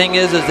the thing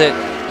is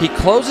that he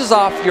closes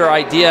off your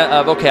idea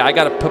of, okay, I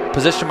got to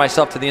position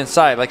myself to the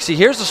inside. Like, see,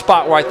 here's the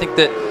spot where I think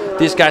that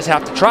these guys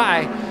have to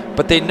try,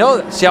 but they know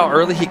that. See how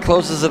early he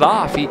closes it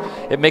off?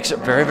 It makes it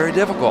very, very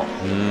difficult.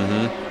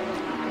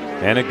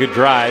 And a good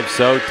drive.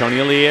 So Tony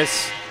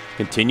Elias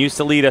continues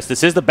to lead us.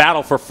 This is the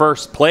battle for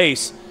first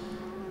place.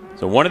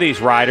 So one of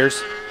these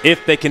riders,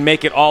 if they can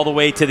make it all the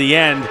way to the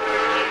end,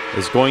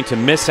 is going to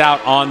miss out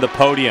on the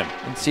podium.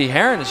 And see,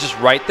 Herron is just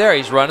right there.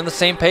 He's running the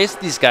same pace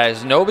as these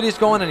guys. Nobody's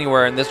going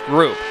anywhere in this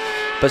group.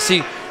 But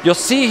see, you'll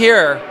see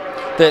here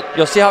that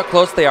you'll see how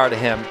close they are to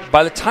him.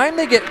 By the time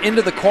they get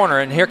into the corner,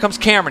 and here comes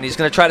Cameron, he's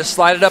going to try to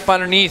slide it up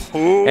underneath,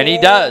 and he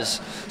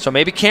does. So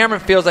maybe Cameron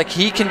feels like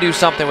he can do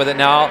something with it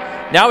now.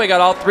 Now we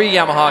got all 3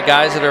 Yamaha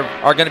guys that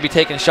are going to be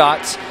taking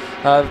shots.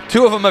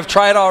 2 of them have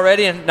tried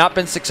already and not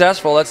been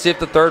successful. Let's see if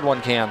the 3rd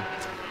one can.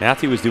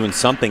 Matthew was doing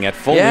something at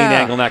full lean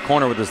angle in that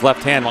corner with his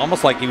left hand,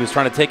 almost like he was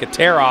trying to take a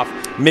tear off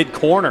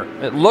mid-corner.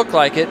 It looked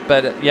like it,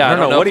 but yeah, I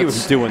don't know what he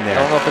was doing there.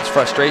 I don't know if it's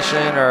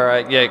frustration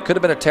or, yeah, it could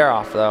have been a tear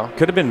off, though.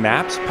 Could have been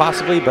maps,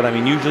 possibly, but I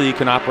mean, usually you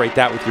can operate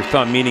that with your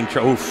thumb, meaning,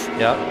 oof,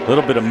 a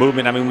little bit of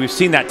movement. I mean, we've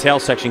seen that tail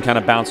section kind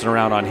of bouncing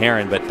around on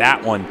Herron, but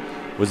that one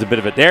was a bit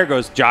of a, there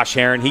goes Josh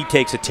Herron. He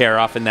takes a tear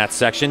off in that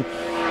section.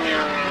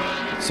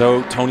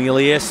 So Tony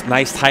Elias,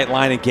 nice tight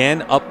line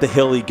again. Up the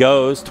hill he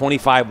goes.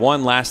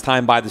 25-1 last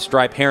time by the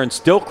stripe. Herron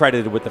still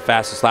credited with the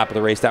fastest lap of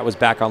the race. That was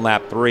back on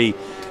lap 3.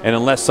 And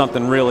unless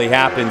something really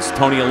happens,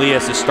 Tony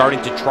Elias is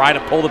starting to try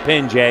to pull the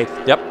pin, Jay.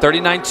 Yep,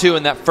 39-2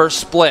 in that first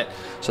split.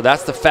 So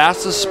that's the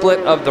fastest split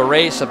of the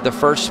race, of the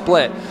first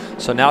split.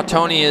 So now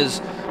Tony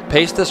has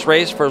paced this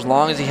race for as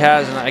long as he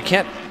has, and I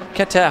can't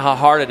tell you how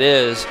hard it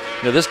is.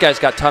 You know, this guy's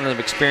got a ton of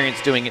experience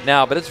doing it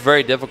now, but it's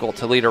very difficult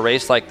to lead a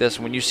race like this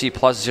when you see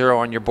 +0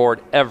 on your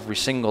board every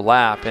single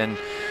lap. And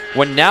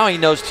when now he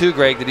knows too,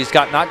 Greg, that he's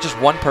got not just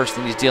one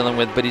person he's dealing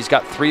with, but he's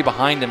got 3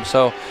 behind him.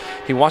 So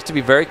he wants to be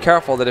very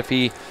careful that if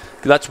he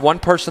lets one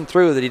person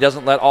through, that he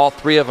doesn't let all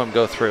 3 of them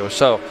go through.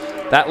 So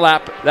that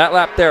lap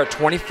there at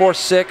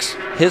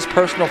 24.6, his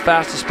personal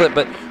fastest split.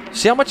 But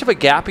see how much of a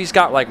gap he's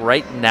got like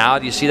right now?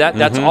 Do you see that?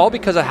 That's all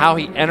because of how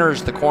he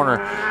enters the corner.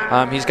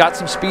 He's got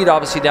some speed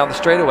obviously down the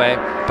straightaway,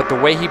 but the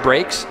way he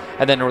brakes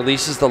and then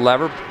releases the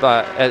lever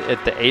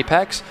at the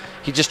apex,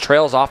 he just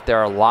trails off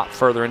there a lot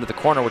further into the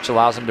corner, which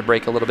allows him to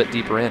brake a little bit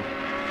deeper in.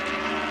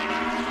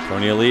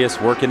 Tony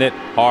Elias working it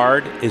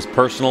hard. His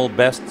personal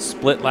best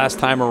split last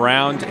time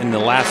around in the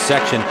last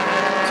section.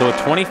 So a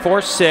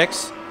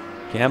 24.6.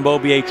 Cam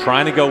Beaubier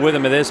trying to go with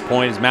him at this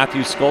point as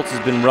Matthew Skoltz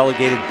has been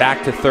relegated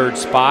back to 3rd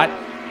spot.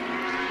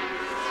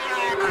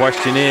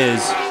 Question is,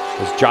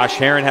 does Josh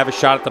Herron have a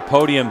shot at the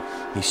podium?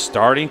 He's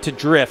starting to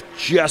drift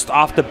just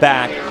off the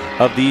back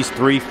of these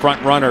 3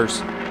 front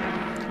runners.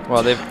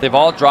 Well, they've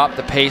all dropped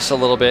the pace a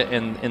little bit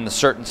in the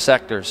certain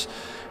sectors.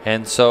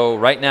 And so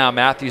right now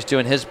Matthew's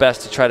doing his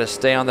best to try to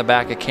stay on the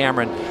back of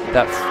Cameron.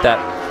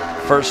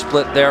 That first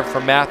split there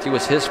for Matthew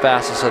was his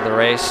fastest of the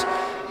race.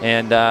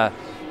 And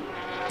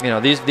you know,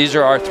 these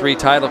are our 3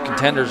 title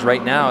contenders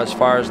right now as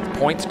far as the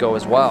points go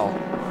as well.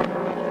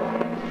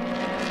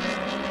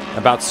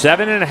 About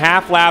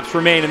 7.5 laps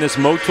remain in this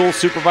Motul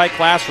Superbike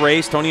class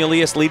race. Tony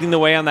Elias leading the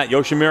way on that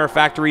Yoshimura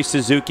Factory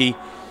Suzuki.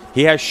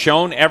 He has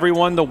shown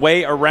everyone the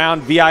way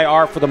around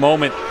VIR for the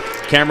moment.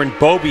 Cameron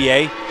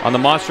Beaubier on the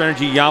Monster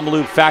Energy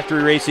Yamalube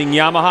Factory Racing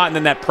Yamaha, and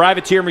then that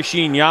privateer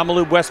machine,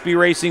 Yamalube Westby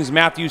Racing's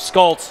Matthew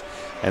Skoltz.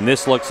 And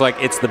this looks like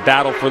it's the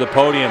battle for the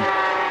podium.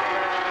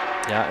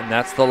 Yeah, and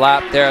that's the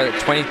lap there.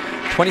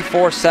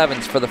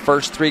 24.7s for the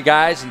first 3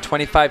 guys and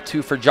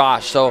 25.2 for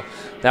Josh. So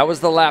that was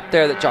the lap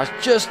there that Josh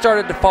just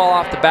started to fall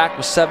off the back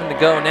with 7 to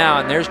go now.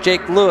 And there's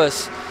Jake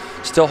Lewis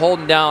still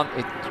holding down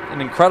an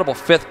incredible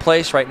 5th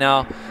place right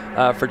now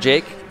for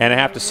Jake. And I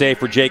have to say,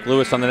 for Jake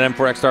Lewis on the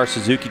M4 XR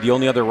Suzuki, the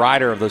only other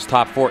rider of those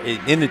top 4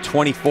 in the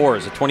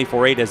 24s, a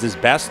 24.8 as his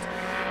best.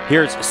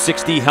 Here's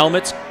 60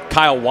 helmets,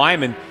 Kyle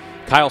Wyman.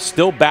 Kyle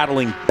still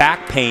battling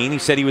back pain. He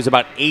said he was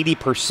about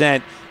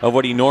 80% of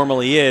what he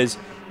normally is,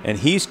 and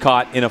he's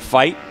caught in a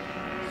fight.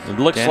 It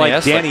looks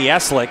like Danny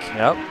Eslick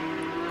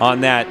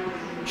on that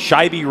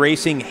Scheibe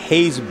Racing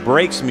Hayes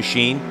Brakes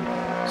machine.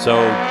 So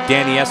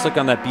Danny Eslick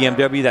on that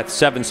BMW, that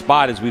 7th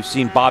spot, as we've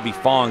seen Bobby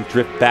Fong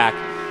drift back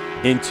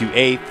into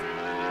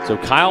 8th. So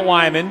Kyle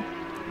Wyman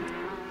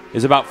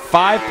is about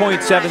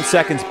 5.7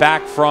 seconds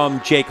back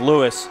from Jake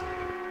Lewis,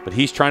 but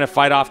he's trying to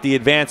fight off the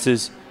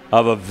advances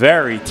of a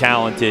very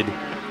talented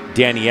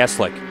Danny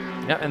Eslick.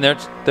 Yeah, and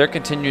they're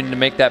continuing to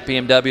make that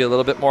BMW a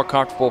little bit more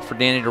comfortable for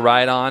Danny to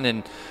ride on.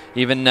 And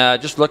even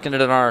just looking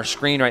at it on our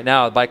screen right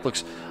now, the bike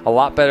looks a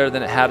lot better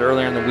than it had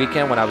earlier in the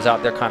weekend when I was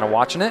out there kind of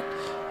watching it.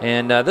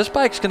 And this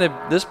bike's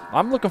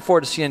I'm looking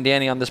forward to seeing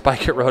Danny on this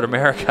bike at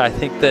MotoAmerica. I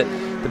think that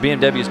the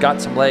BMW's got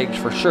some legs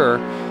for sure.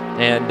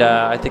 And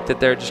I think that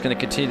they're just going to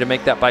continue to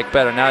make that bike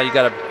better. Now you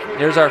got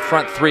here's our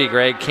front 3,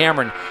 Greg.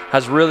 Cameron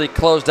has really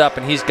closed up,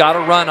 and he's got a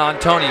run on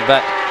Tony.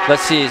 But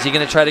let's see, is he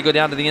going to try to go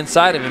down to the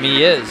inside of him?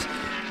 He is.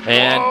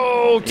 And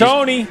oh,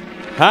 Tony,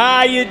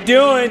 how you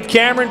doing?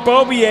 Cameron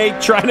Beaubier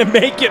trying to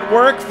make it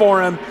work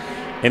for him.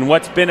 And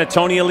what's been a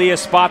Tony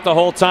Elias spot the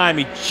whole time,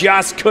 he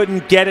just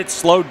couldn't get it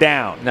slowed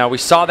down. Now, we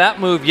saw that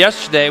move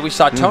yesterday. We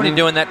saw Tony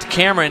doing that to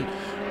Cameron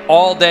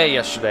all day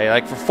yesterday.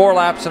 Like for 4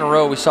 laps in a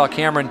row, we saw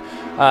Cameron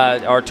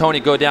or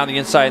Tony go down the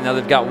inside. Now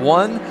they've got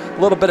one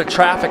little bit of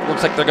traffic.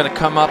 Looks like they're going to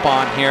come up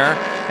on here.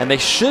 And they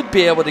should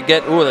be able to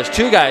get, ooh, there's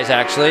 2 guys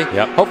actually.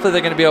 Yep. Hopefully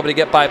they're going to be able to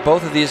get by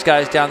both of these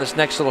guys down this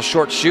next little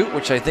short chute,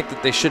 which I think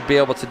that they should be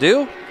able to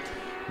do.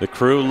 The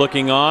crew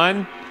looking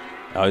on.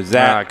 Oh, is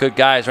that good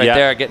guys right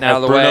there getting out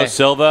of the way. Bruno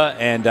Silva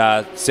and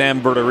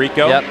Sam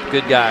Bertarico. Yep,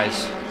 good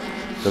guys.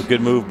 So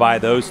good move by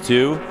those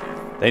 2.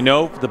 They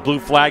know the blue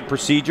flag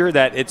procedure,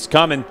 that it's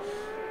coming.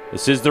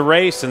 This is the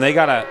race, and they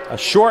got a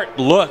short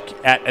look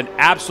at an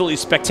absolutely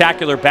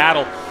spectacular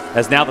battle,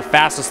 as now the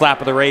fastest lap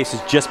of the race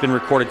has just been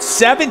recorded.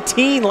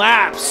 17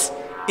 laps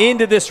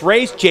into this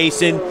race,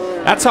 Jason.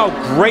 That's how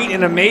great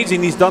and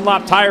amazing these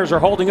Dunlop tires are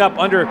holding up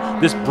under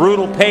this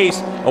brutal pace.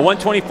 A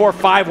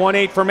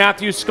 124.518 for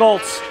Matthew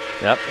Skoltz.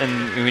 Yep,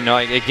 and you know,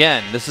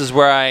 again, this is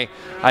where I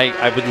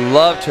would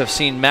love to have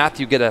seen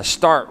Matthew get a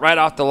start right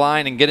off the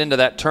line and get into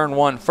that turn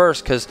 1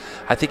 first, because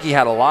I think he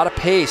had a lot of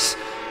pace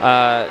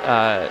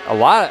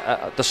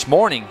this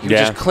morning. He was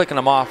just clicking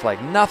them off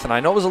like nothing. I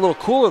know it was a little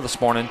cooler this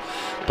morning,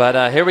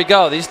 but here we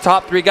go. These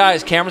top 3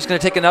 guys, Cameron's going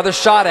to take another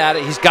shot at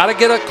it. He's got to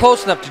get it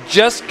close enough to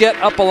just get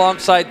up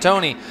alongside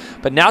Tony.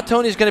 But now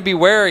Tony's going to be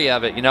wary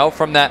of it, you know,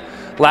 from that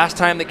last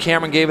time that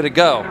Cameron gave it a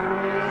go.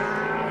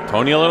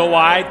 Tony a little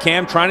wide.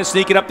 Cam trying to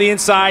sneak it up the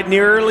inside,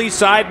 nearly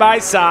side by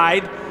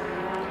side.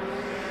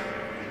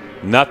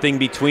 Nothing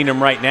between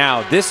them right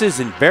now. This is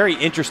a very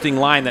interesting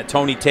line that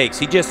Tony takes.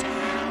 He just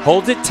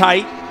holds it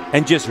tight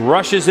and just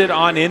rushes it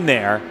on in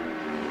there.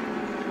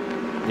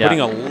 Yeah. Putting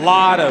a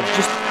lot of,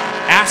 just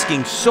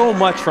asking so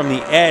much from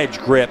the edge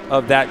grip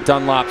of that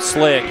Dunlop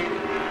slick.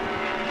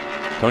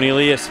 Tony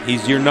Elias,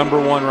 he's your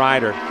 #1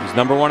 rider. He's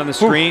 #1 on the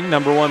screen,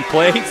 #1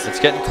 place.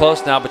 It's getting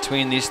close now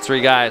between these 3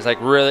 guys. Like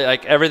really,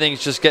 like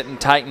everything's just getting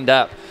tightened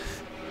up.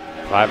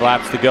 5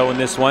 laps to go in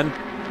this one.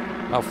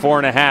 About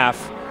 4.5.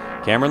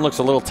 Cameron looks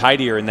a little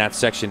tidier in that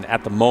section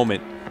at the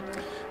moment.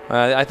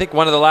 I think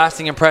one of the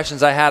lasting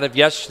impressions I had of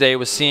yesterday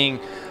was seeing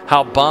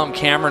how bummed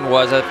Cameron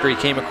was after he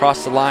came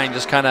across the line,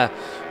 just kind of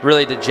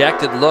really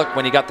dejected look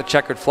when he got the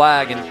checkered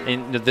flag.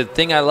 And the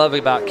thing I love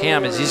about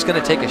Cam is he's going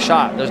to take a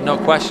shot. There's no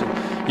question.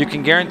 You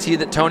can guarantee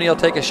that Tony will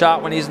take a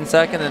shot when he's in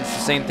second, and it's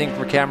the same thing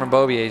for Cameron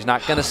Beaubier. He's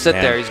not going to sit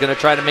there. He's going to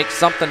try to make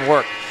something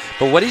work.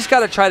 But what he's got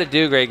to try to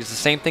do, Greg, is the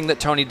same thing that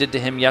Tony did to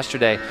him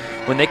yesterday.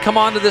 When they come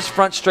onto this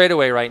front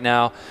straightaway right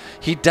now,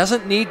 he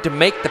doesn't need to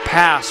make the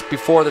pass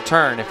before the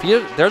turn. If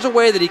there's a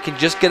way that he can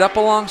just get up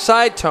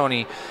alongside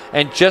Tony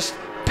and just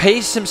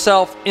pace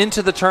himself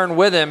into the turn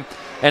with him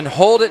and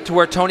hold it to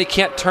where Tony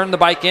can't turn the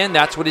bike in,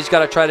 that's what he's got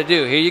to try to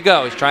do. Here you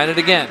go. He's trying it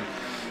again.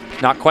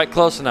 Not quite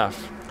close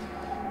enough.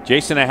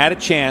 Jason, I had a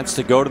chance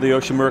to go to the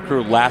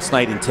MotoAmerica last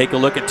night and take a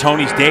look at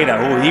Tony's data.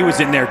 Oh, he was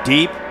in there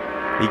deep.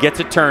 He gets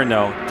a turn,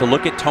 though. To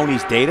look at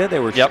Tony's data, they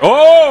were...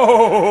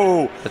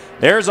 Oh!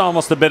 There's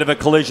almost a bit of a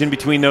collision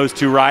between those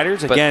 2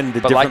 riders. Again, the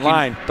different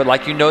line. But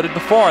like you noted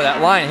before,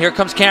 that line, here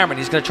comes Cameron.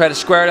 He's going to try to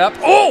square it up.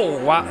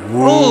 Oh, wow.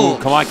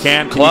 Ooh, come on,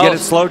 Cam. Can you get it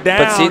slowed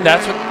down? But see,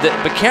 that's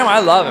what... But Cam, I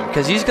love him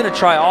because he's going to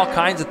try all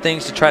kinds of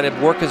things to try to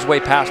work his way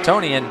past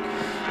Tony. And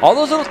all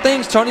those little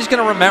things Tony's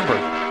going to remember.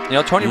 You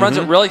know, Tony runs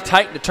it really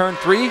tight into turn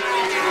 3.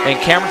 And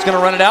Cameron's going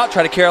to run it out,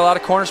 try to carry a lot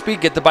of corner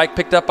speed, get the bike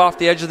picked up off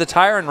the edge of the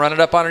tire, and run it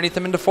up underneath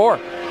him into 4.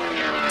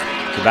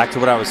 So back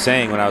to what I was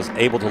saying, when I was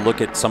able to look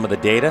at some of the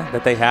data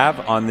that they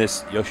have on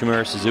this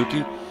Yoshimura Suzuki,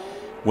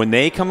 when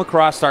they come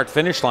across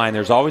start-finish line,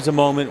 there's always a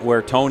moment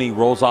where Tony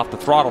rolls off the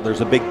throttle.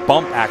 There's a big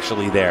bump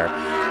actually there.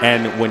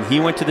 And when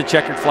he went to the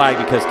checkered flag,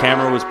 because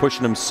Cameron was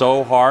pushing him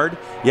so hard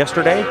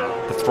yesterday,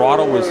 the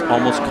throttle was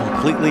almost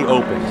completely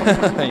open.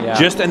 Yeah.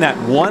 Just in that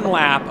 1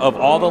 lap of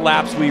all the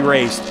laps we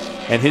raced,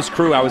 and his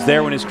crew, I was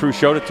there when his crew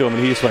showed it to him,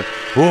 and he just went,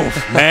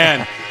 oof,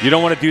 man, you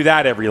don't want to do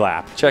that every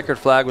lap. Checkered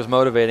flag was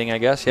motivating, I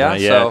guess, yeah?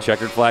 Yeah,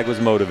 checkered flag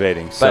was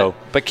motivating.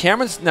 But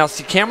Cameron's, now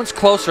see, Cameron's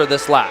closer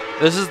this lap.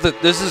 This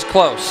is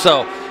close.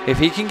 So if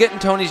he can get in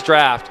Tony's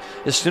draft,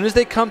 as soon as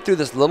they come through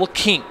this little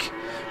kink,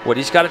 what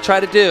he's got to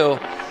try to do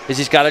is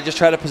he's got to just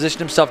try to position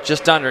himself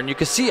just under. And you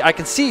can see, I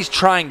can see he's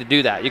trying to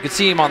do that. You can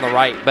see him on the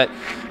right, but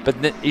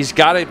he's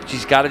got to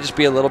just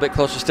be a little bit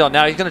closer still.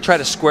 Now he's going to try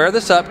to square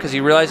this up because he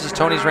realizes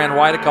Tony's ran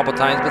wide a couple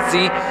times. But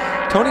see,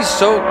 Tony's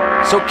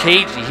so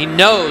cagey. He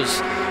knows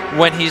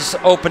when he's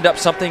opened up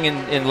something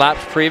in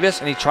laps previous,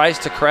 and he tries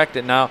to correct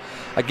it. Now,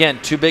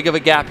 again, too big of a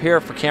gap here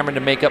for Cameron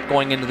to make up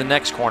going into the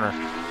next corner.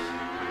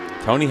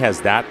 Tony has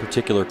that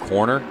particular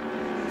corner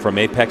from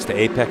apex to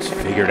apex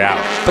figured out.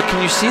 But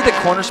can you see the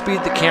corner speed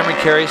that Cameron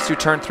carries through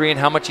turn 3 and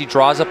how much he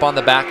draws up on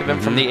the back of him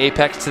from the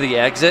apex to the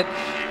exit?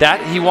 That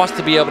he wants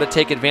to be able to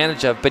take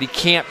advantage of, but he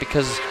can't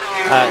because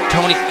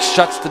Tony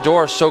shuts the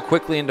door so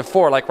quickly into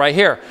 4. Like right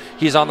here,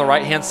 he's on the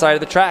right-hand side of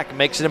the track. It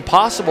makes it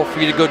impossible for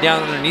you to go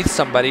down underneath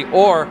somebody,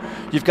 or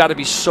you've got to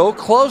be so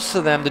close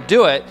to them to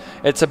do it.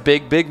 It's a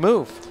big, big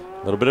move.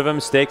 A little bit of a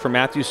mistake for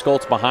Matthew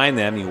Skoltz behind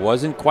them. He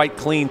wasn't quite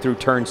clean through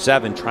turn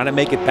 7, trying to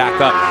make it back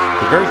up.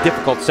 A very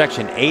difficult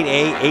section,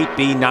 8A,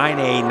 8B,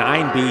 9A,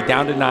 9B,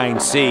 down to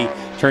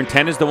 9C. Turn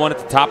 10 is the one at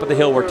the top of the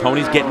hill where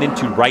Tony's getting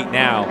into right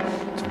now.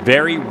 It's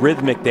very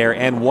rhythmic there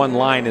and 1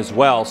 line as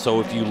well. So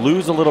if you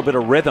lose a little bit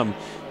of rhythm,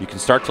 you can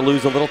start to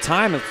lose a little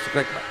time. It's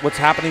like what's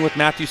happening with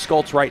Matthew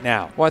Skoltz right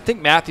now. Well, I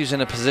think Matthew's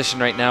in a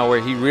position right now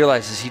where he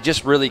realizes he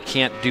just really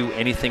can't do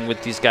anything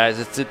with these guys.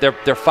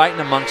 They're fighting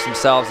amongst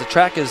themselves. The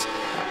track is...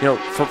 You know,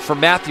 for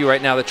Matthew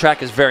right now, the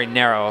track is very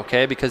narrow,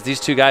 okay, because these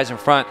 2 guys in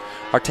front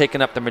are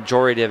taking up the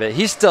majority of it.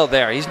 He's still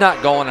there. He's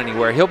not going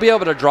anywhere. He'll be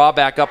able to draw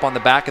back up on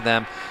the back of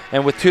them.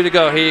 And with 2 to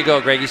go, here you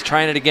go, Greg. He's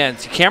trying it again.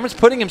 See, Cameron's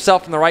putting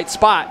himself in the right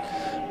spot,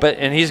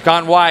 and he's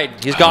gone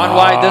wide. He's gone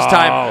wide this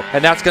time,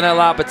 and that's going to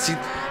allow. But see,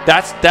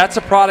 that's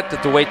a product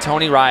of the way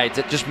Tony rides.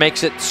 It just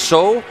makes it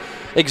so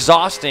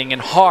exhausting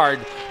and hard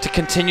to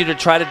continue to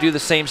try to do the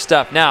same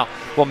stuff. Now,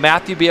 will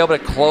Matthew be able to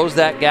close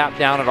that gap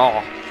down at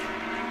all?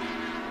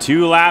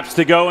 2 laps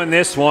to go in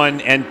this one,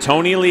 and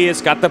Tony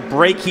Elias got the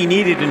break he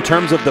needed in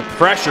terms of the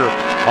pressure,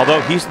 although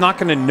he's not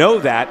going to know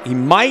that. He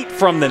might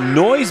from the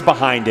noise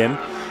behind him.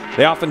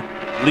 They often,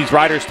 these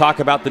riders talk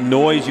about the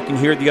noise. You can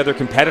hear the other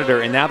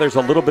competitor, and now there's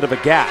a little bit of a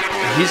gap.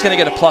 He's going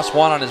to get a +1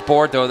 on his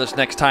board, though, this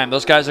next time.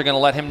 Those guys are going to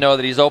let him know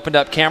that he's opened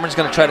up. Cameron's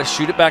going to try to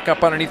shoot it back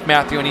up underneath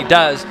Matthew, and he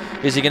does.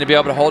 Is he going to be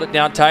able to hold it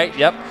down tight?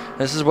 Yep.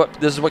 This is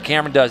what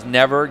Cameron does.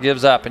 Never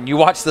gives up. And you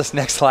watch this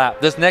next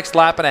lap. This next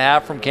lap and a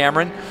half from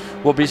Cameron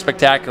will be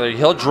spectacular.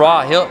 He'll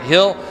draw.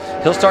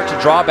 He'll start to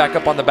draw back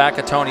up on the back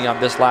of Tony on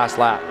this last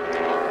lap.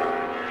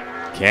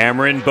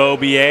 Cameron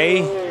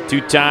Beaubier,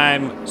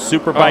 2-time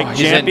Superbike champion.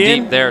 He's in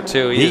deep there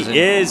too. He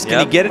is. Can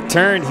he get it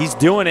turned? He's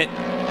doing it.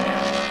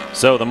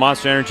 So the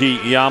Monster Energy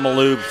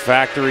Yamalube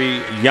Factory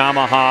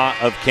Yamaha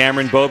of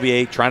Cameron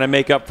Beaubier trying to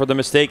make up for the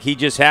mistake he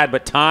just had,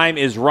 but time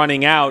is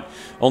running out.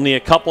 Only a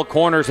couple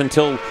corners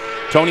until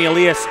Tony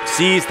Elias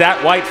sees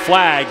that white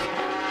flag.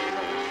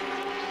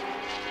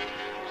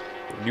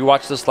 You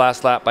watch this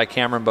last lap by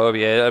Cameron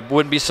Beaubier. I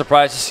wouldn't be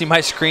surprised to see my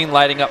screen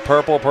lighting up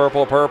purple,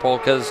 purple, purple,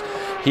 because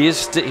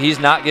he's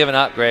not giving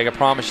up, Greg. I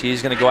promise you,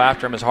 he's going to go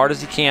after him as hard as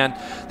he can.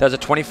 That's a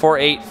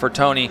 24.8 for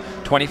Tony,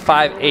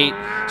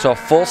 25.8. So a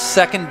full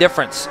second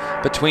difference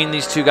between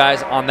these two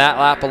guys on that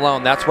lap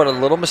alone. That's what a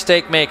little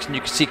mistake makes, and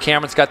you can see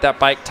Cameron's got that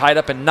bike tied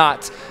up in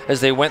knots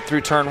as they went through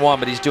turn 1,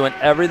 but he's doing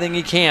everything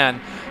he can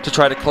to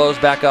try to close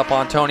back up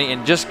on Tony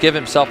and just give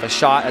himself a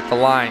shot at the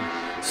line.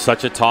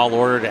 Such a tall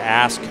order to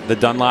ask the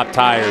Dunlop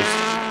tires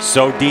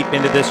so deep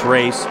into this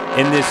race,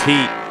 in this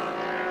heat.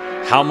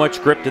 How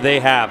much grip do they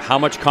have? How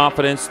much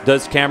confidence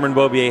does Cameron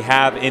Beaubier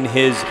have in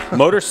his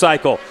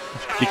motorcycle?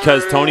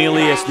 Because Tony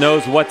Elias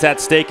knows what's at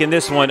stake in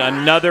this one.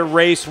 Another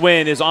race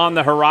win is on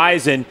the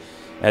horizon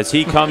as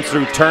he comes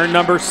through turn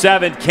number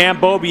 7. Cam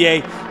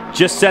Beaubier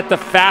just set the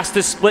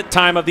fastest split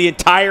time of the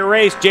entire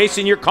race.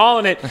 Jason, you're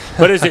calling it,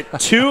 but is it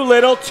too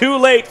little, too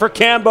late for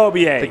Cam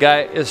Beaubier? The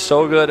guy is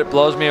so good. It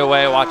blows me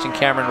away watching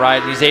Cameron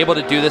ride. He's able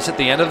to do this at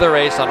the end of the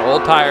race on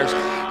old tires.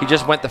 He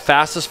just went the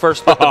fastest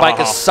first split. The bike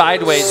is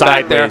sideways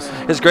back there.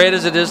 As great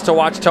as it is to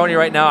watch Tony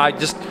right now,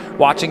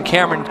 watching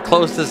Cameron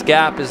close this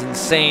gap is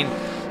insane.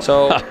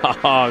 So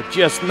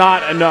just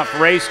not enough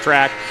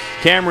racetrack.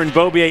 Cameron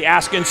Beaubier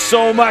asking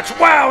so much.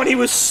 Wow, and he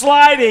was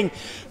sliding.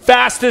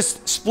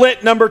 Fastest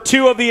split number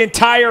 2 of the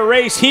entire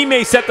race. He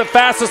may set the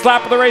fastest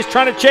lap of the race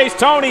trying to chase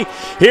Tony.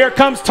 Here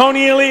comes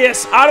Tony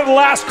Elias out of the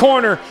last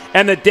corner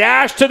and the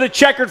dash to the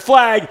checkered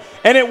flag.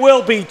 And it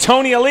will be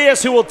Tony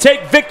Elias who will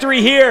take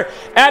victory here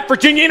at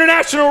Virginia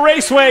International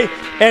Raceway.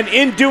 And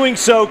in doing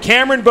so,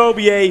 Cameron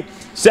Beaubier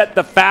set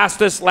the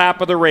fastest lap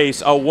of the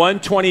race, a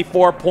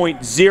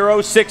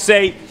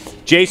 1:24.068.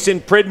 Jason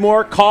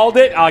Pridmore called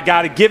it. I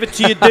got to give it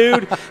to you,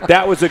 dude.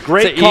 That was a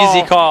great call.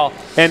 Easy call.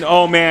 And,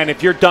 oh, man,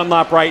 if you're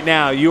Dunlop right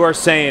now, you are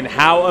saying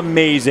how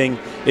amazing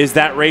is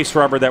that race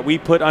rubber that we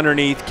put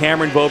underneath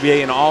Cameron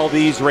Beaubier and all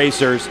these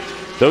racers.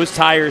 Those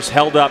tires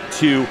held up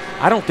to,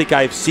 I don't think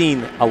I've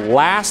seen a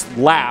last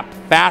lap,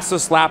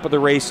 fastest lap of the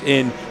race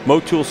in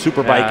Motul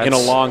Superbike in a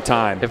long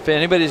time. If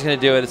anybody's going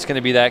to do it, it's going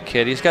to be that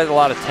kid. He's got a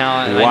lot of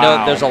talent, and I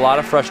know there's a lot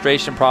of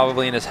frustration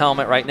probably in his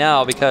helmet right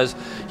now because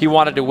he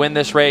wanted to win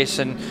this race.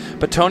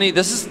 But Tony,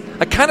 this is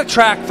a kind of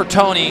track for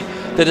Tony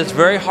that it's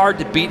very hard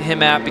to beat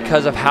him at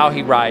because of how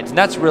he rides, and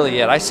that's really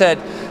it. I said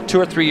 2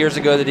 or 3 years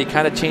ago that he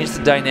kind of changed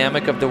the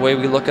dynamic of the way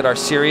we look at our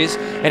series,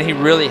 and he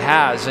really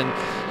has. And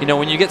you know,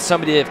 when you get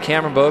somebody of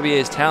Cameron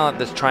Beaubier's talent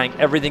that's trying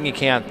everything he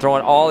can,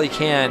 throwing all he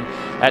can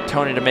at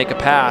Tony to make a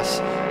pass,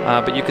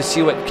 but you can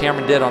see what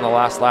Cameron did on the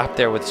last lap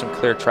there with some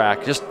clear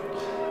track. Just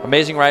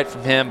amazing ride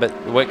from him, but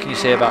what can you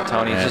say about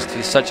Tony?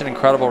 He's such an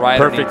incredible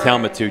rider. Perfect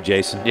helmet too,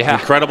 Jason. Yeah.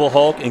 Incredible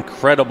Hulk,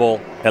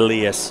 incredible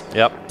Elias.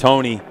 Yep.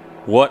 Tony,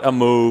 what a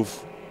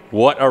move.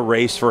 What a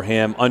race for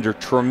him under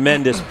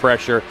tremendous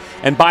pressure.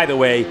 And by the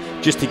way,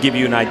 just to give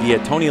you an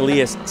idea, Tony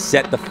Elias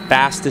set the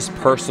fastest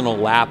personal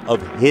lap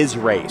of his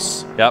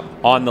race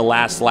on the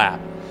last lap.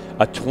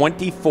 A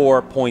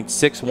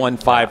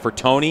 24.615 for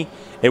Tony.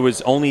 It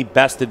was only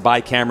bested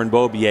by Cameron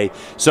Beaubier.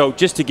 So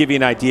just to give you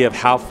an idea of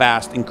how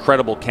fast,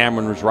 incredible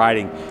Cameron was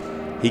riding,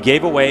 he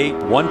gave away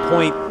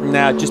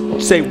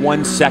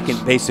 1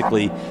 second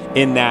basically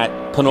in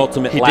that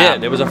penultimate lap. He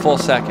did. It was a full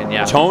second,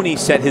 yeah. Tony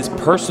set his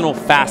personal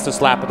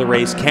fastest lap of the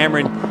race.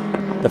 Cameron,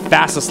 the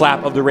fastest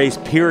lap of the race,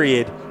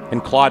 period,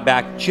 and clawed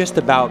back just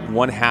about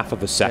 1/2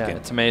 of a second. Yeah,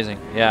 it's amazing.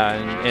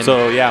 Yeah. And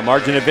so, yeah,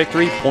 margin of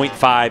victory,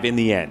 0.5 in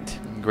the end.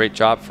 Great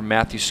job from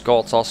Matthew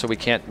Skoltz. Also, we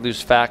can't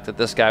lose fact that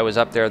this guy was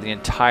up there the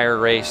entire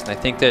race. And I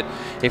think that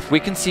if we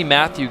can see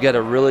Matthew get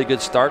a really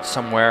good start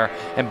somewhere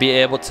and be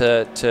able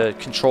to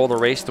control the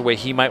race the way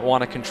he might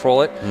want to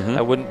control it,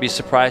 I wouldn't be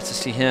surprised to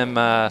see him,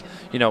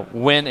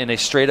 win in a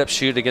straight-up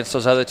shoot against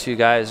those other 2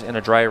 guys in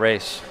a dry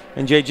race.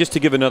 And Jay, just to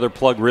give another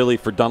plug really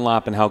for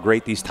Dunlop and how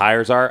great these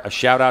tires are, a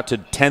shout out to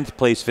 10th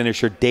place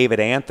finisher David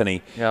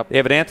Anthony. Yep.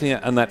 David Anthony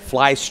on that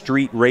Fly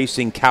Street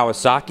Racing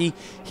Kawasaki,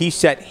 he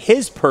set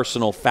his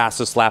personal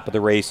fastest lap of the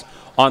race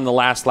on the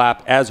last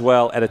lap as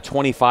well at a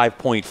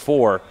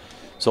 25.4.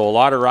 So a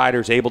lot of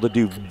riders able to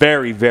do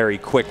very, very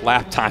quick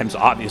lap times,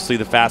 obviously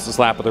the fastest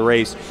lap of the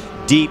race,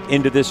 deep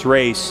into this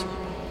race.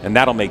 And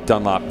that'll make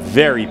Dunlop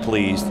very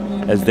pleased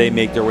as they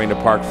make their way into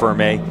Parc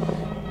Ferme.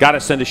 Got to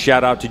send a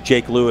shout out to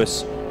Jake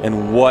Lewis.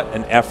 And what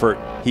an effort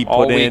he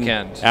put in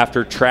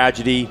after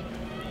tragedy.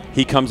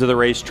 He comes to the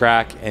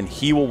racetrack, and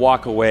he will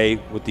walk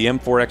away with the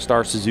M4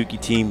 XStar Suzuki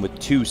team with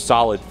 2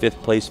 solid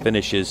 5th place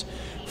finishes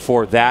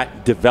for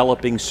that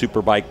developing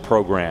Superbike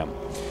program.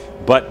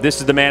 But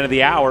this is the man of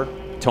the hour,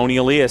 Tony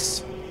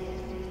Elias.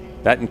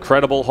 That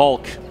incredible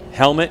Hulk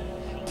helmet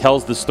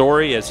tells the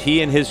story as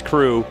he and his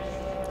crew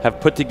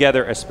have put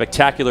together a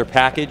spectacular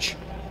package.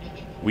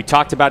 We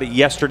talked about it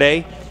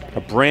yesterday. A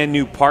brand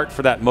new part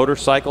for that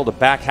motorcycle, the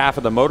back half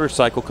of the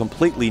motorcycle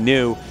completely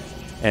new,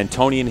 and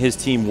Tony and his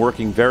team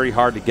working very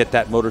hard to get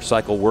that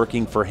motorcycle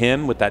working for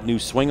him with that new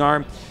swing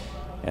arm,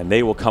 and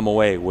they will come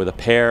away with a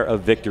pair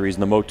of victories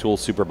in the Motul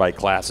Superbike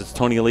class. It's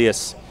Tony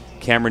Elias,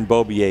 Cameron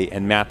Bobier,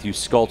 and Matthew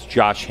Skultz,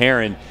 Josh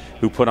Herron,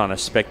 who put on a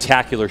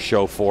spectacular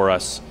show for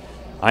us.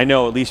 I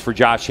know, at least for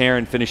Josh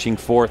Herron finishing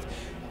 4th,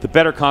 the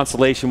better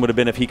consolation would have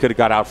been if he could have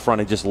got out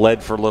front and just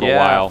led for a little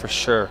while. Yeah, for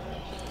sure.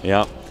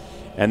 Yeah.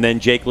 And then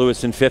Jake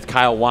Lewis in 5th,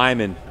 Kyle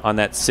Wyman on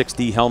that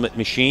 6D helmet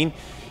machine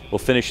will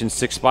finish in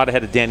 6th spot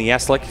ahead of Danny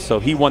Eslick. So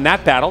he won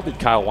that battle, did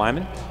Kyle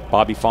Wyman.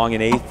 Bobby Fong in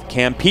 8th.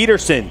 Cam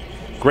Peterson,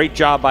 great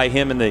job by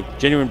him and the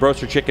Genuine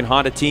Broaster Chicken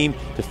Honda team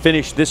to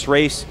finish this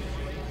race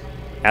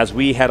as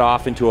we head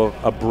off into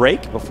a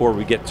break before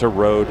we get to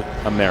Road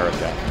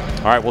America.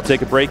 All right, we'll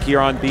take a break here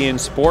on beIN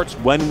Sports.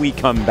 When we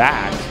come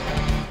back,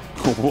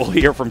 we'll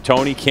hear from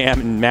Tony, Cam,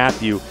 and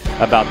Matthew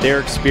about their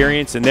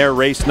experience in their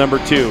race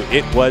number 2.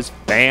 It was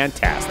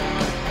fantastic.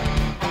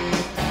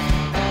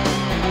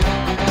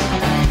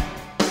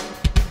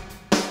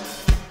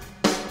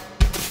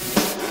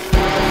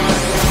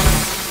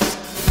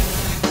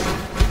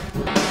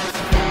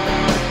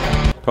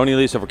 Tony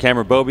Elias over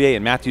Cameron Bobier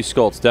and Matthew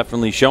Skultz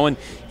definitely showing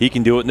he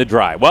can do it in the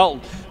dry. Well,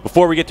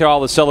 before we get to all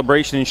the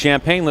celebration and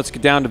champagne, let's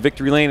get down to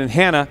Victory Lane and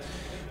Hannah,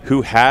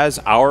 who has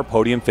our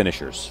podium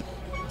finishers.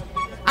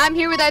 I'm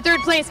here with our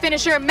 3rd place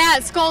finisher,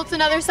 Matt Skultz,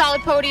 another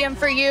solid podium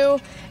for you.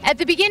 At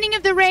the beginning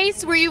of the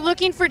race, were you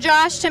looking for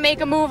Josh to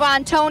make a move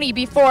on Tony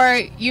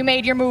before you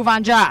made your move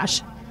on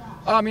Josh?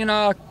 I mean,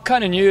 I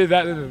kind of knew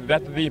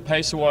that the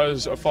pace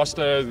was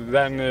faster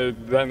than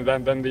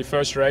the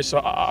first race,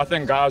 so I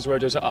think guys were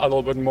just a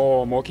little bit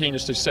more keen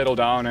just to settle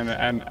down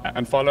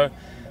and follow.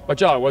 But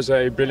yeah, it was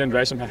a brilliant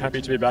race. I'm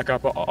happy to be back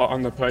up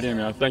on the podium.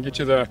 Yeah. Thank you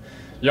to the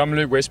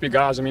Yamlu Westby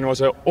guys. I mean, it was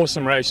an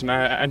awesome race,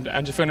 and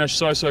to finish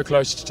so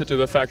close to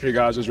the factory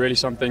guys was really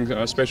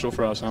something special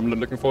for us. I'm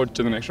looking forward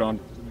to the next round.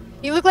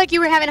 You look like you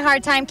were having a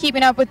hard time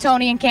keeping up with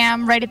Tony and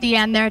Cam right at the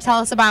end there. Tell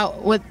us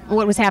about what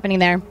was happening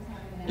there.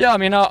 Yeah, I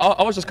mean,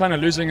 I was just kind of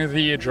losing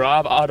the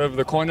drive out of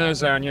the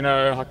corners, and, you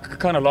know, I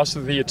kind of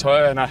lost the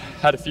toe, and I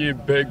had a few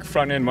big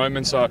front-end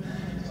moments. So,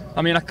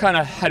 I mean, I kind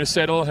of had to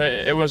settle.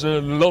 It was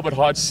a little bit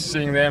hard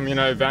seeing them, you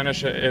know,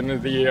 vanish in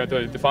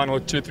the final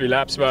 2-3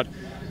 laps. But,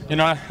 you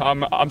know,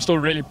 I'm still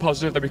really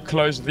positive that we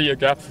closed the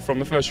gap from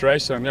the first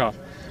race. And, yeah,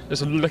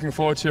 just looking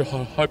forward to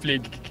hopefully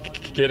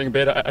getting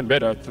better and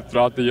better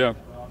throughout the year.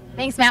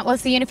 Thanks, Matt. We'll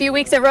see you in a few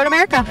weeks at Road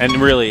America. And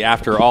really,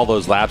 after all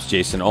those laps,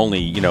 Jason, only,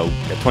 you know,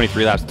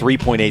 23 laps,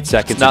 3.8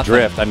 seconds of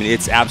drift. I mean,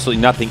 it's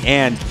absolutely nothing.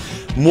 And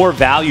more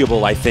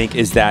valuable, I think,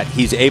 is that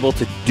he's able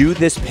to do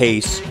this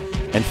pace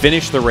and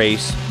finish the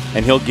race,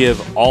 and he'll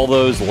give all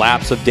those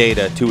laps of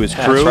data to his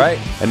crew. That's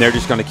right. And they're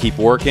just going to keep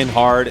working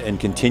hard and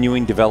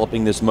continuing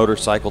developing this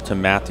motorcycle to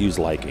Matthew's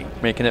liking.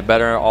 Making it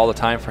better all the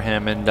time for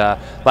him. And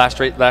last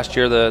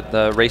year,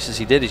 the races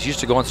he did, he's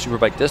used to go on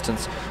Superbike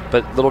distance,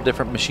 but a little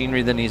different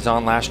machinery than he's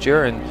on last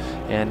year,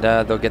 and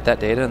they'll get that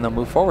data and they'll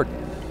move forward.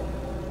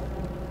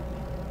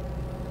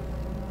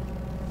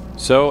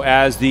 So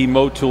as the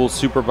Motul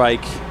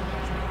Superbike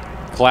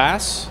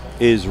class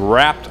is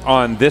wrapped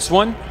on this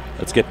one,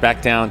 let's get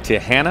back down to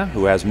Hannah,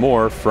 who has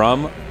more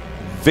from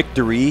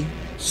Victory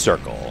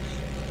Circle.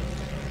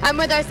 I'm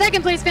with our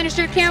 2nd place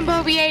finisher, Cam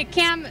Bobier.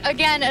 Cam,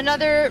 again,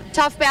 another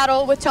tough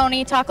battle with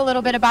Tony. Talk a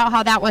little bit about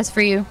how that was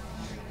for you.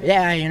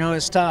 Yeah, you know,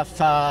 it's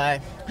tough.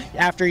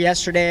 After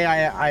yesterday,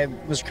 I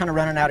was kind of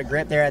running out of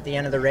grip there at the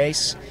end of the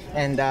race,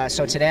 and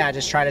so today I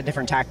just tried a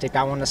different tactic.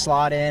 I wanted to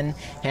slot in,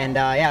 and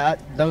yeah,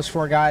 those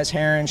 4 guys,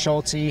 Herron,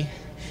 Schulte,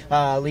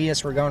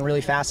 Elias, were going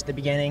really fast at the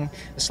beginning.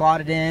 I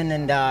slotted in,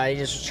 and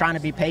just was trying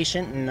to be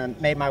patient, and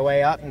made my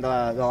way up in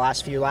the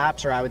last few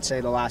laps, or I would say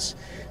the last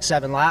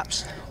 7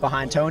 laps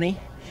behind Tony.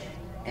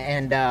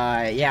 And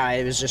yeah,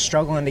 I was just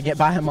struggling to get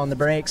by him on the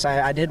brakes.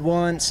 I did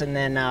once, and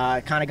then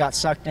kind of got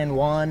sucked in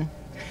one.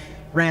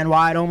 Ran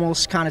wide,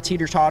 almost kind of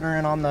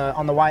teeter-tottering on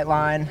the white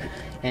line,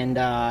 and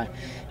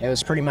it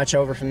was pretty much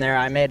over from there.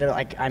 I made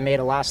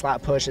a last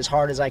lap push as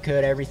hard as I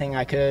could, everything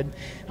I could.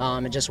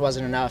 It just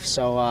wasn't enough.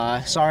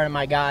 So sorry to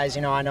my guys.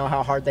 You know, I know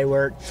how hard they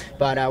worked,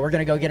 but we're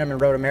gonna go get them in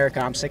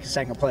MotoAmerica. I'm sick of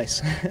second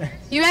place.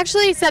 You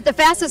actually set the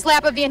fastest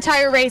lap of the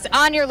entire race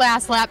on your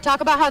last lap.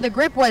 Talk about how the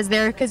grip was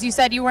there, because you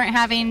said you weren't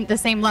having the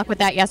same luck with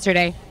that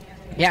yesterday.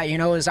 Yeah, you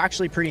know, it was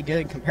actually pretty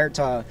good compared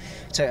to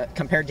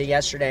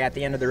yesterday. At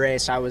the end of the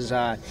race, I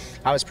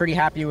was pretty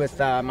happy with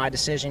my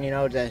decision. You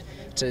know, to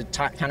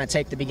kind of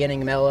take the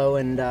beginning mellow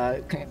and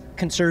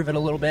conserve it a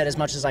little bit as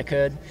much as I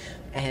could.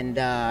 And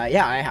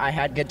yeah, I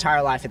had good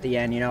tire life at the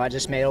end. You know, I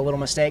just made a little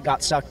mistake,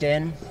 got sucked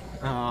in.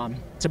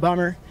 It's a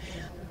bummer.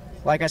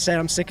 Like I said,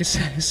 I'm sick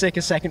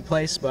of second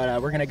place,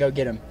 but we're gonna go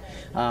get him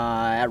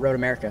at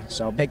RoadAmerica.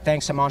 So big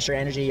thanks to Monster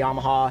Energy,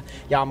 Yamaha,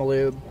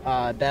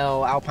 Yamalube,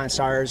 Bell, Alpine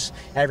Stars,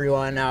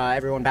 everyone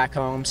back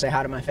home. Say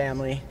hi to my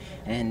family,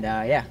 and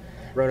yeah,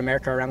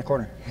 RoadAmerica around the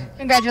corner.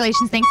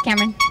 Congratulations. Thanks,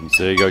 Cameron.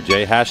 So there you go,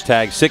 Jay.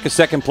 Hashtag sick of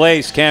second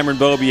place, Cameron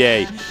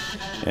Beaubier.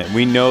 And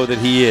we know that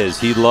he is.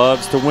 He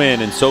loves to win,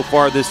 and so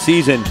far this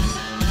season,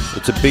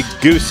 it's a big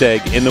goose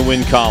egg in the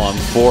win column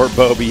for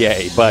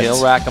Beaubier. But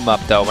he'll rack him up,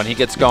 though. When he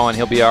gets going,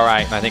 he'll be all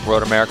right. And I think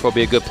RoadAmerica will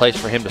be a good place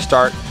for him to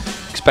start.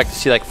 Expect to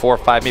see like 4 or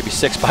 5, maybe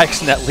 6 bikes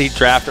in that lead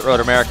draft at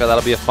RoadAmerica.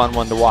 That'll be a fun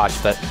one to watch.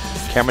 But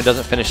Cameron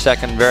doesn't finish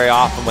second very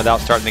often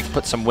without starting to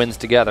put some wins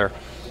together.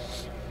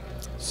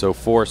 So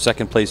 4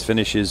 second-place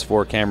finishes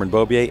for Cameron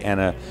Beaubier and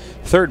a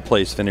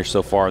third-place finish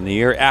so far in the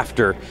year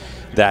after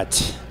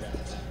that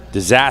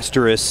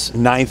disastrous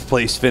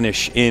 9th-place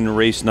finish in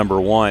race number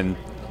 1.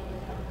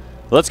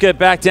 Let's get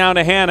back down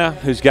to Hannah,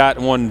 who's got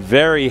one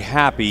very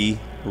happy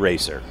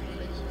racer.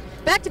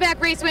 Back-to-back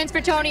race wins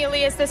for Tony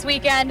Elias this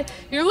weekend.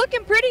 You're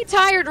looking pretty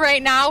tired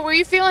right now. Were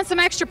you feeling some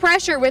extra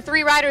pressure with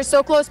 3 riders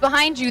so close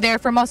behind you there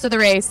for most of the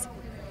race?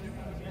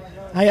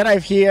 I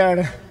arrived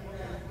here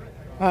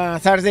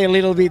Thursday a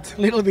little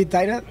bit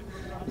tired,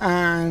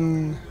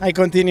 and I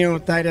continue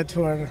tired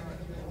for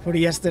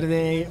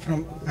yesterday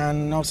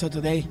and also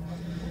today.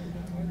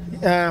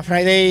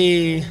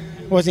 Friday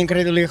was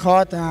incredibly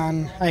hot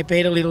and I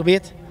paid a little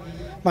bit,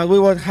 but we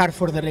worked hard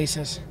for the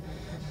races.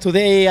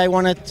 Today I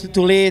wanted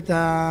to lead,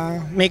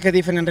 make a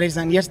different race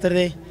than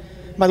yesterday,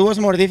 but it was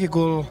more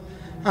difficult.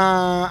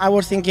 I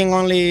was thinking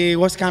only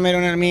was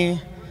Cameron and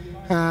me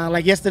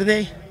like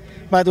yesterday,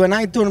 but when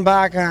I turn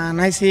back and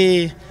I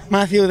see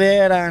Matthew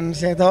there and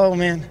said, oh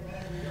man,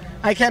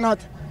 I cannot.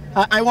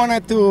 I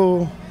wanted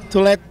to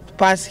let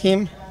pass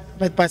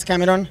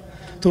Cameron,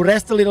 to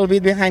rest a little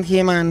bit behind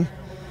him and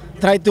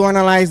try to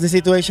analyze the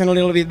situation a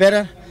little bit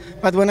better.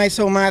 But when I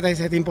saw Matt, I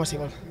said,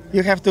 impossible.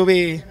 You have to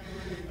be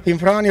in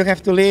front, you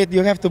have to lead,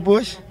 you have to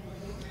push,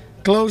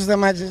 close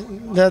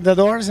the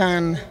doors,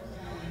 and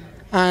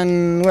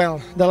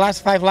well, the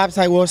last 5 laps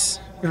I was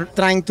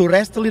trying to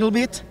rest a little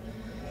bit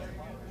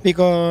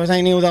because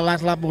I knew the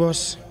last lap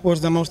was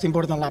the most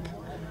important lap.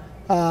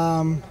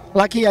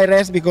 Lucky I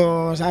rest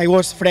because I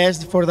was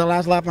fresh for the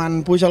last lap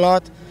and pushed a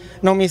lot,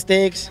 no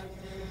mistakes.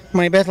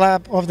 My best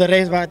lap of the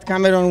race, but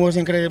Cameron was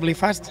incredibly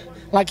fast.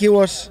 Lucky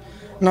was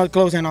not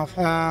close enough.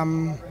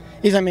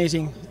 It's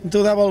amazing.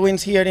 2 double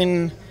wins here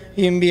in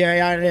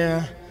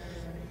VIR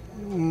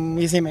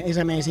is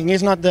amazing.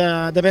 It's not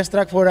the best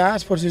track for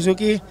us, for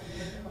Suzuki,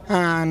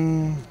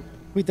 and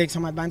we take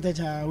some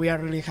advantage. We are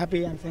really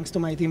happy, and thanks to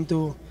my team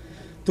to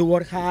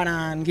work hard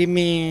and give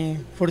me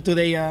for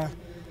today a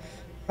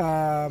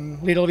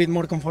little bit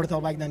more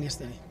comfortable bike than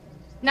yesterday.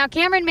 Now,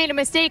 Cameron made a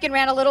mistake and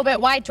ran a little bit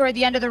wide toward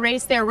the end of the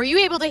race there. Were you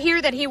able to hear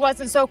that he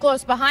wasn't so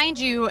close behind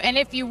you? And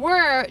if you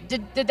were,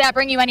 did that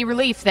bring you any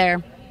relief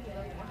there?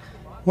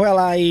 Well,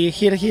 I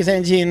hear his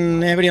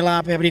engine every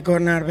lap, every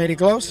corner, very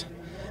close.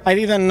 I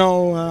didn't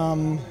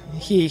know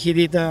he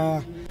did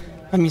a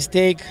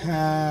mistake.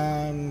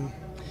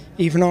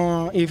 If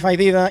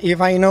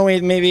I know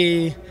it,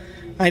 maybe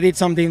I did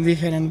something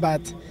different.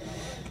 But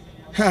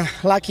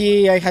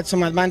lucky I had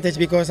some advantage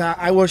because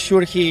I was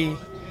sure he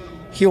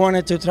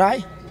wanted to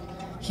try.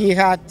 He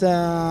had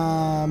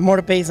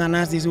more pace than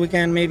us this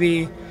weekend.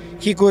 Maybe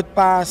he could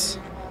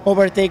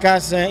overtake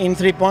us in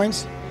 3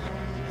 points.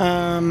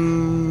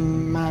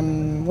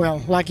 And well,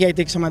 lucky I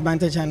take some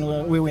advantage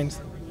and we win.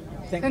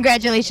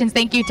 Congratulations.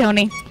 Thank you,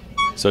 Tony.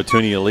 So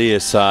Tony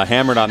Elias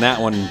hammered on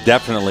that one,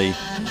 definitely.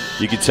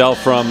 You could tell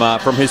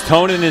from his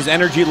tone and his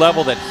energy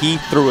level that he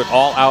threw it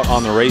all out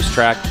on the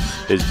racetrack.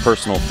 His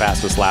personal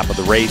fastest lap of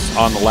the race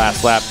on the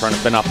last lap, trying to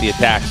fend off the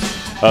attacks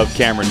of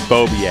Cameron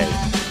Beaubier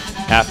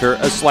after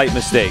a slight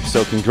mistake.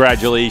 So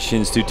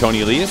congratulations to Tony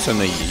Elias and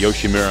the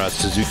Yoshimura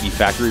Suzuki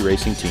Factory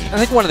Racing Team. I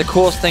think one of the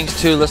coolest things,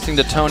 too, listening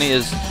to Tony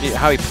is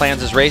how he plans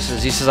his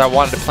races. He says, I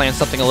wanted to plan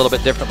something a little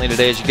bit differently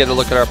today. As you get a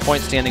look at our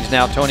point standings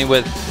now, Tony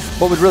with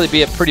what would really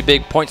be a pretty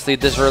big points lead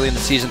this early in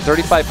the season.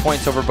 35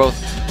 points over both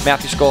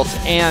Matthew Skoltz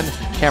and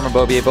Cameron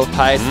Beaubier, both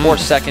tied for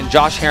second.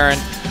 Josh Herron,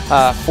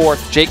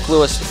 4th. Jake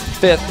Lewis,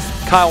 5th.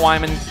 Kyle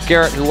Wyman,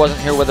 Garrett, who wasn't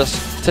here with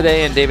us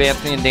today, and Dave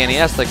Anthony and Danny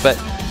Eslick. But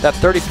that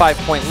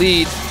 35-point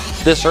lead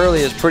this early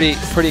is pretty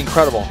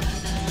incredible.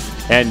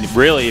 And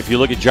really, if you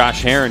look at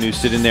Josh Herron, who's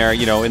sitting there,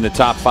 you know, in the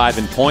top 5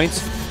 in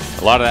points,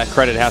 a lot of that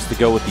credit has to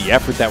go with the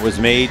effort that was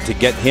made to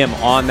get him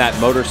on that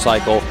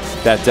motorcycle,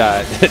 that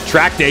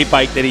track day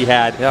bike that he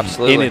had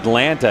in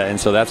Atlanta. And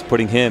so that's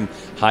putting him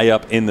high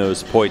up in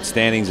those point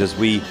standings as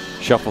we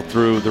shuffle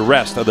through the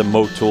rest of the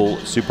Motul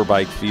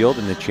Superbike field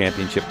in the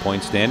championship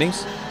point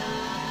standings.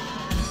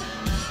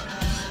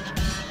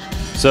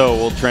 So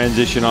we'll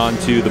transition on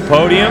to the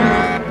podium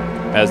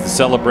as the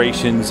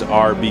celebrations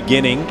are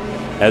beginning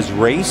as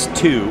race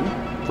 2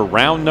 for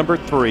round number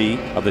 3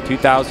 of the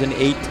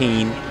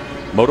 2018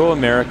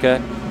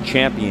 MotoAmerica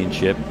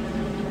Championship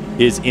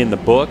is in the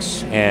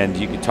books. And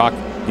you can talk,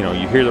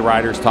 you hear the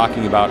riders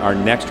talking about our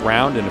next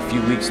round in a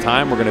few weeks'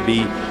 time. We're going to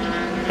be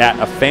at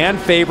a fan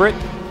favorite,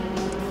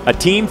 a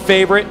team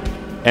favorite,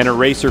 and a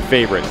racer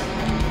favorite.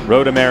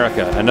 Road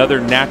America,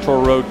 another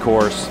natural road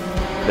course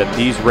that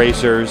these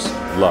racers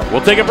love.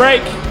 We'll take a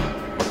break.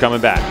 We're coming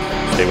back.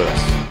 Stay with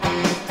us.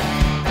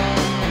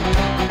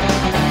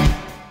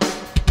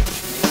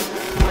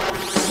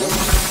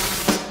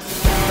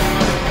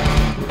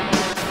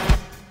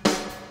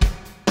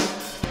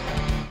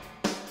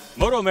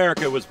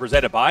 MotoAmerica was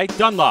presented by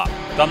Dunlop.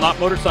 Dunlop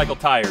Motorcycle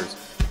Tires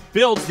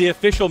builds the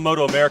official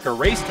MotoAmerica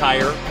race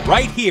tire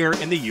right here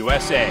in the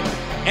USA.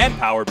 And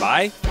powered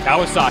by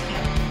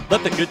Kawasaki.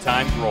 Let the good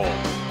times roll.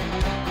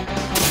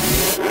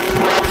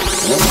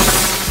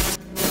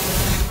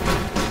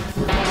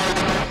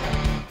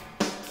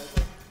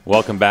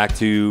 Welcome back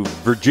to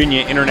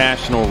Virginia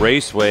International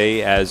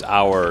Raceway as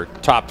our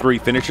top 3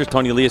 finishers,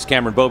 Tony Elias,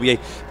 Cameron Beaubier,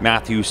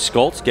 Matthew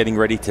Skoltz, getting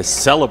ready to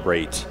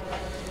celebrate.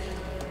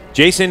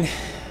 Jason,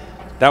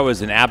 that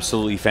was an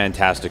absolutely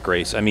fantastic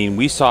race. I mean,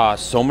 we saw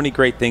so many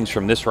great things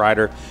from this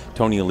rider,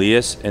 Tony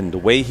Elias, and the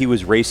way he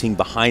was racing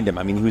behind him.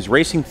 I mean, he was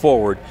racing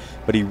forward,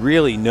 but he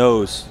really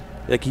knows,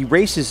 like, he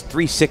races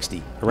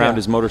 360 around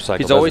his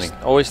motorcycle. He's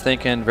always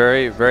thinking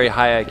very, very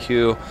high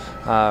IQ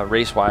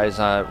race-wise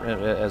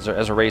as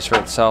a racer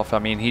itself. I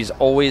mean, he's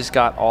always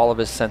got all of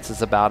his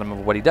senses about him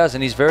of what he does,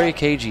 and he's very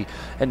cagey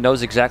and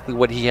knows exactly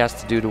what he has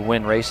to do to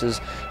win races.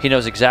 He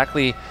knows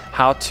exactly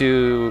how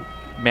to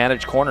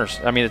manage corners.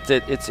 I mean,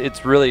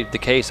 it's really the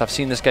case. I've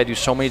seen this guy do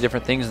so many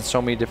different things in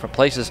so many different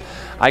places.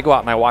 I go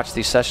out and I watch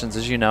these sessions,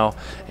 as you know,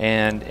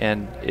 and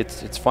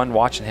it's fun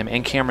watching him,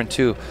 and Cameron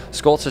too.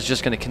 Skoltz is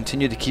just going to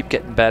continue to keep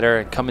getting better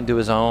and come into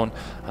his own.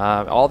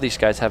 All these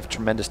guys have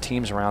tremendous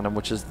teams around them,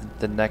 which is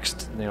the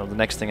next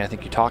thing I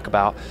think you talk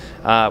about.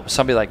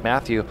 Somebody like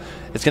Matthew,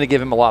 it's going to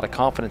give him a lot of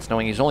confidence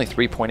knowing he's only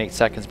 3.8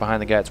 seconds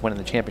behind the guy that's winning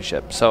the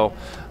championship. So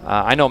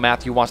I know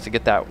Matthew wants to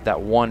get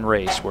that one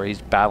race where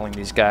he's battling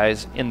these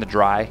guys in the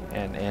dry,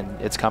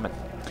 and it's coming.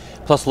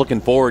 Plus,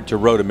 looking forward to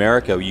Road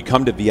America, you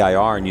come to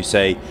VIR and you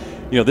say,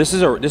 this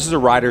is a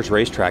rider's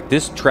racetrack.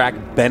 This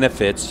track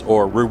benefits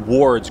or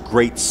rewards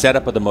great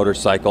setup of the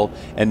motorcycle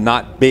and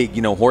not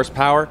big,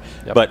 horsepower.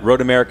 Yep. But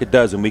Road America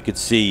does, and we could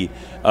see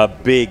a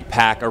big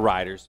pack of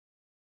riders.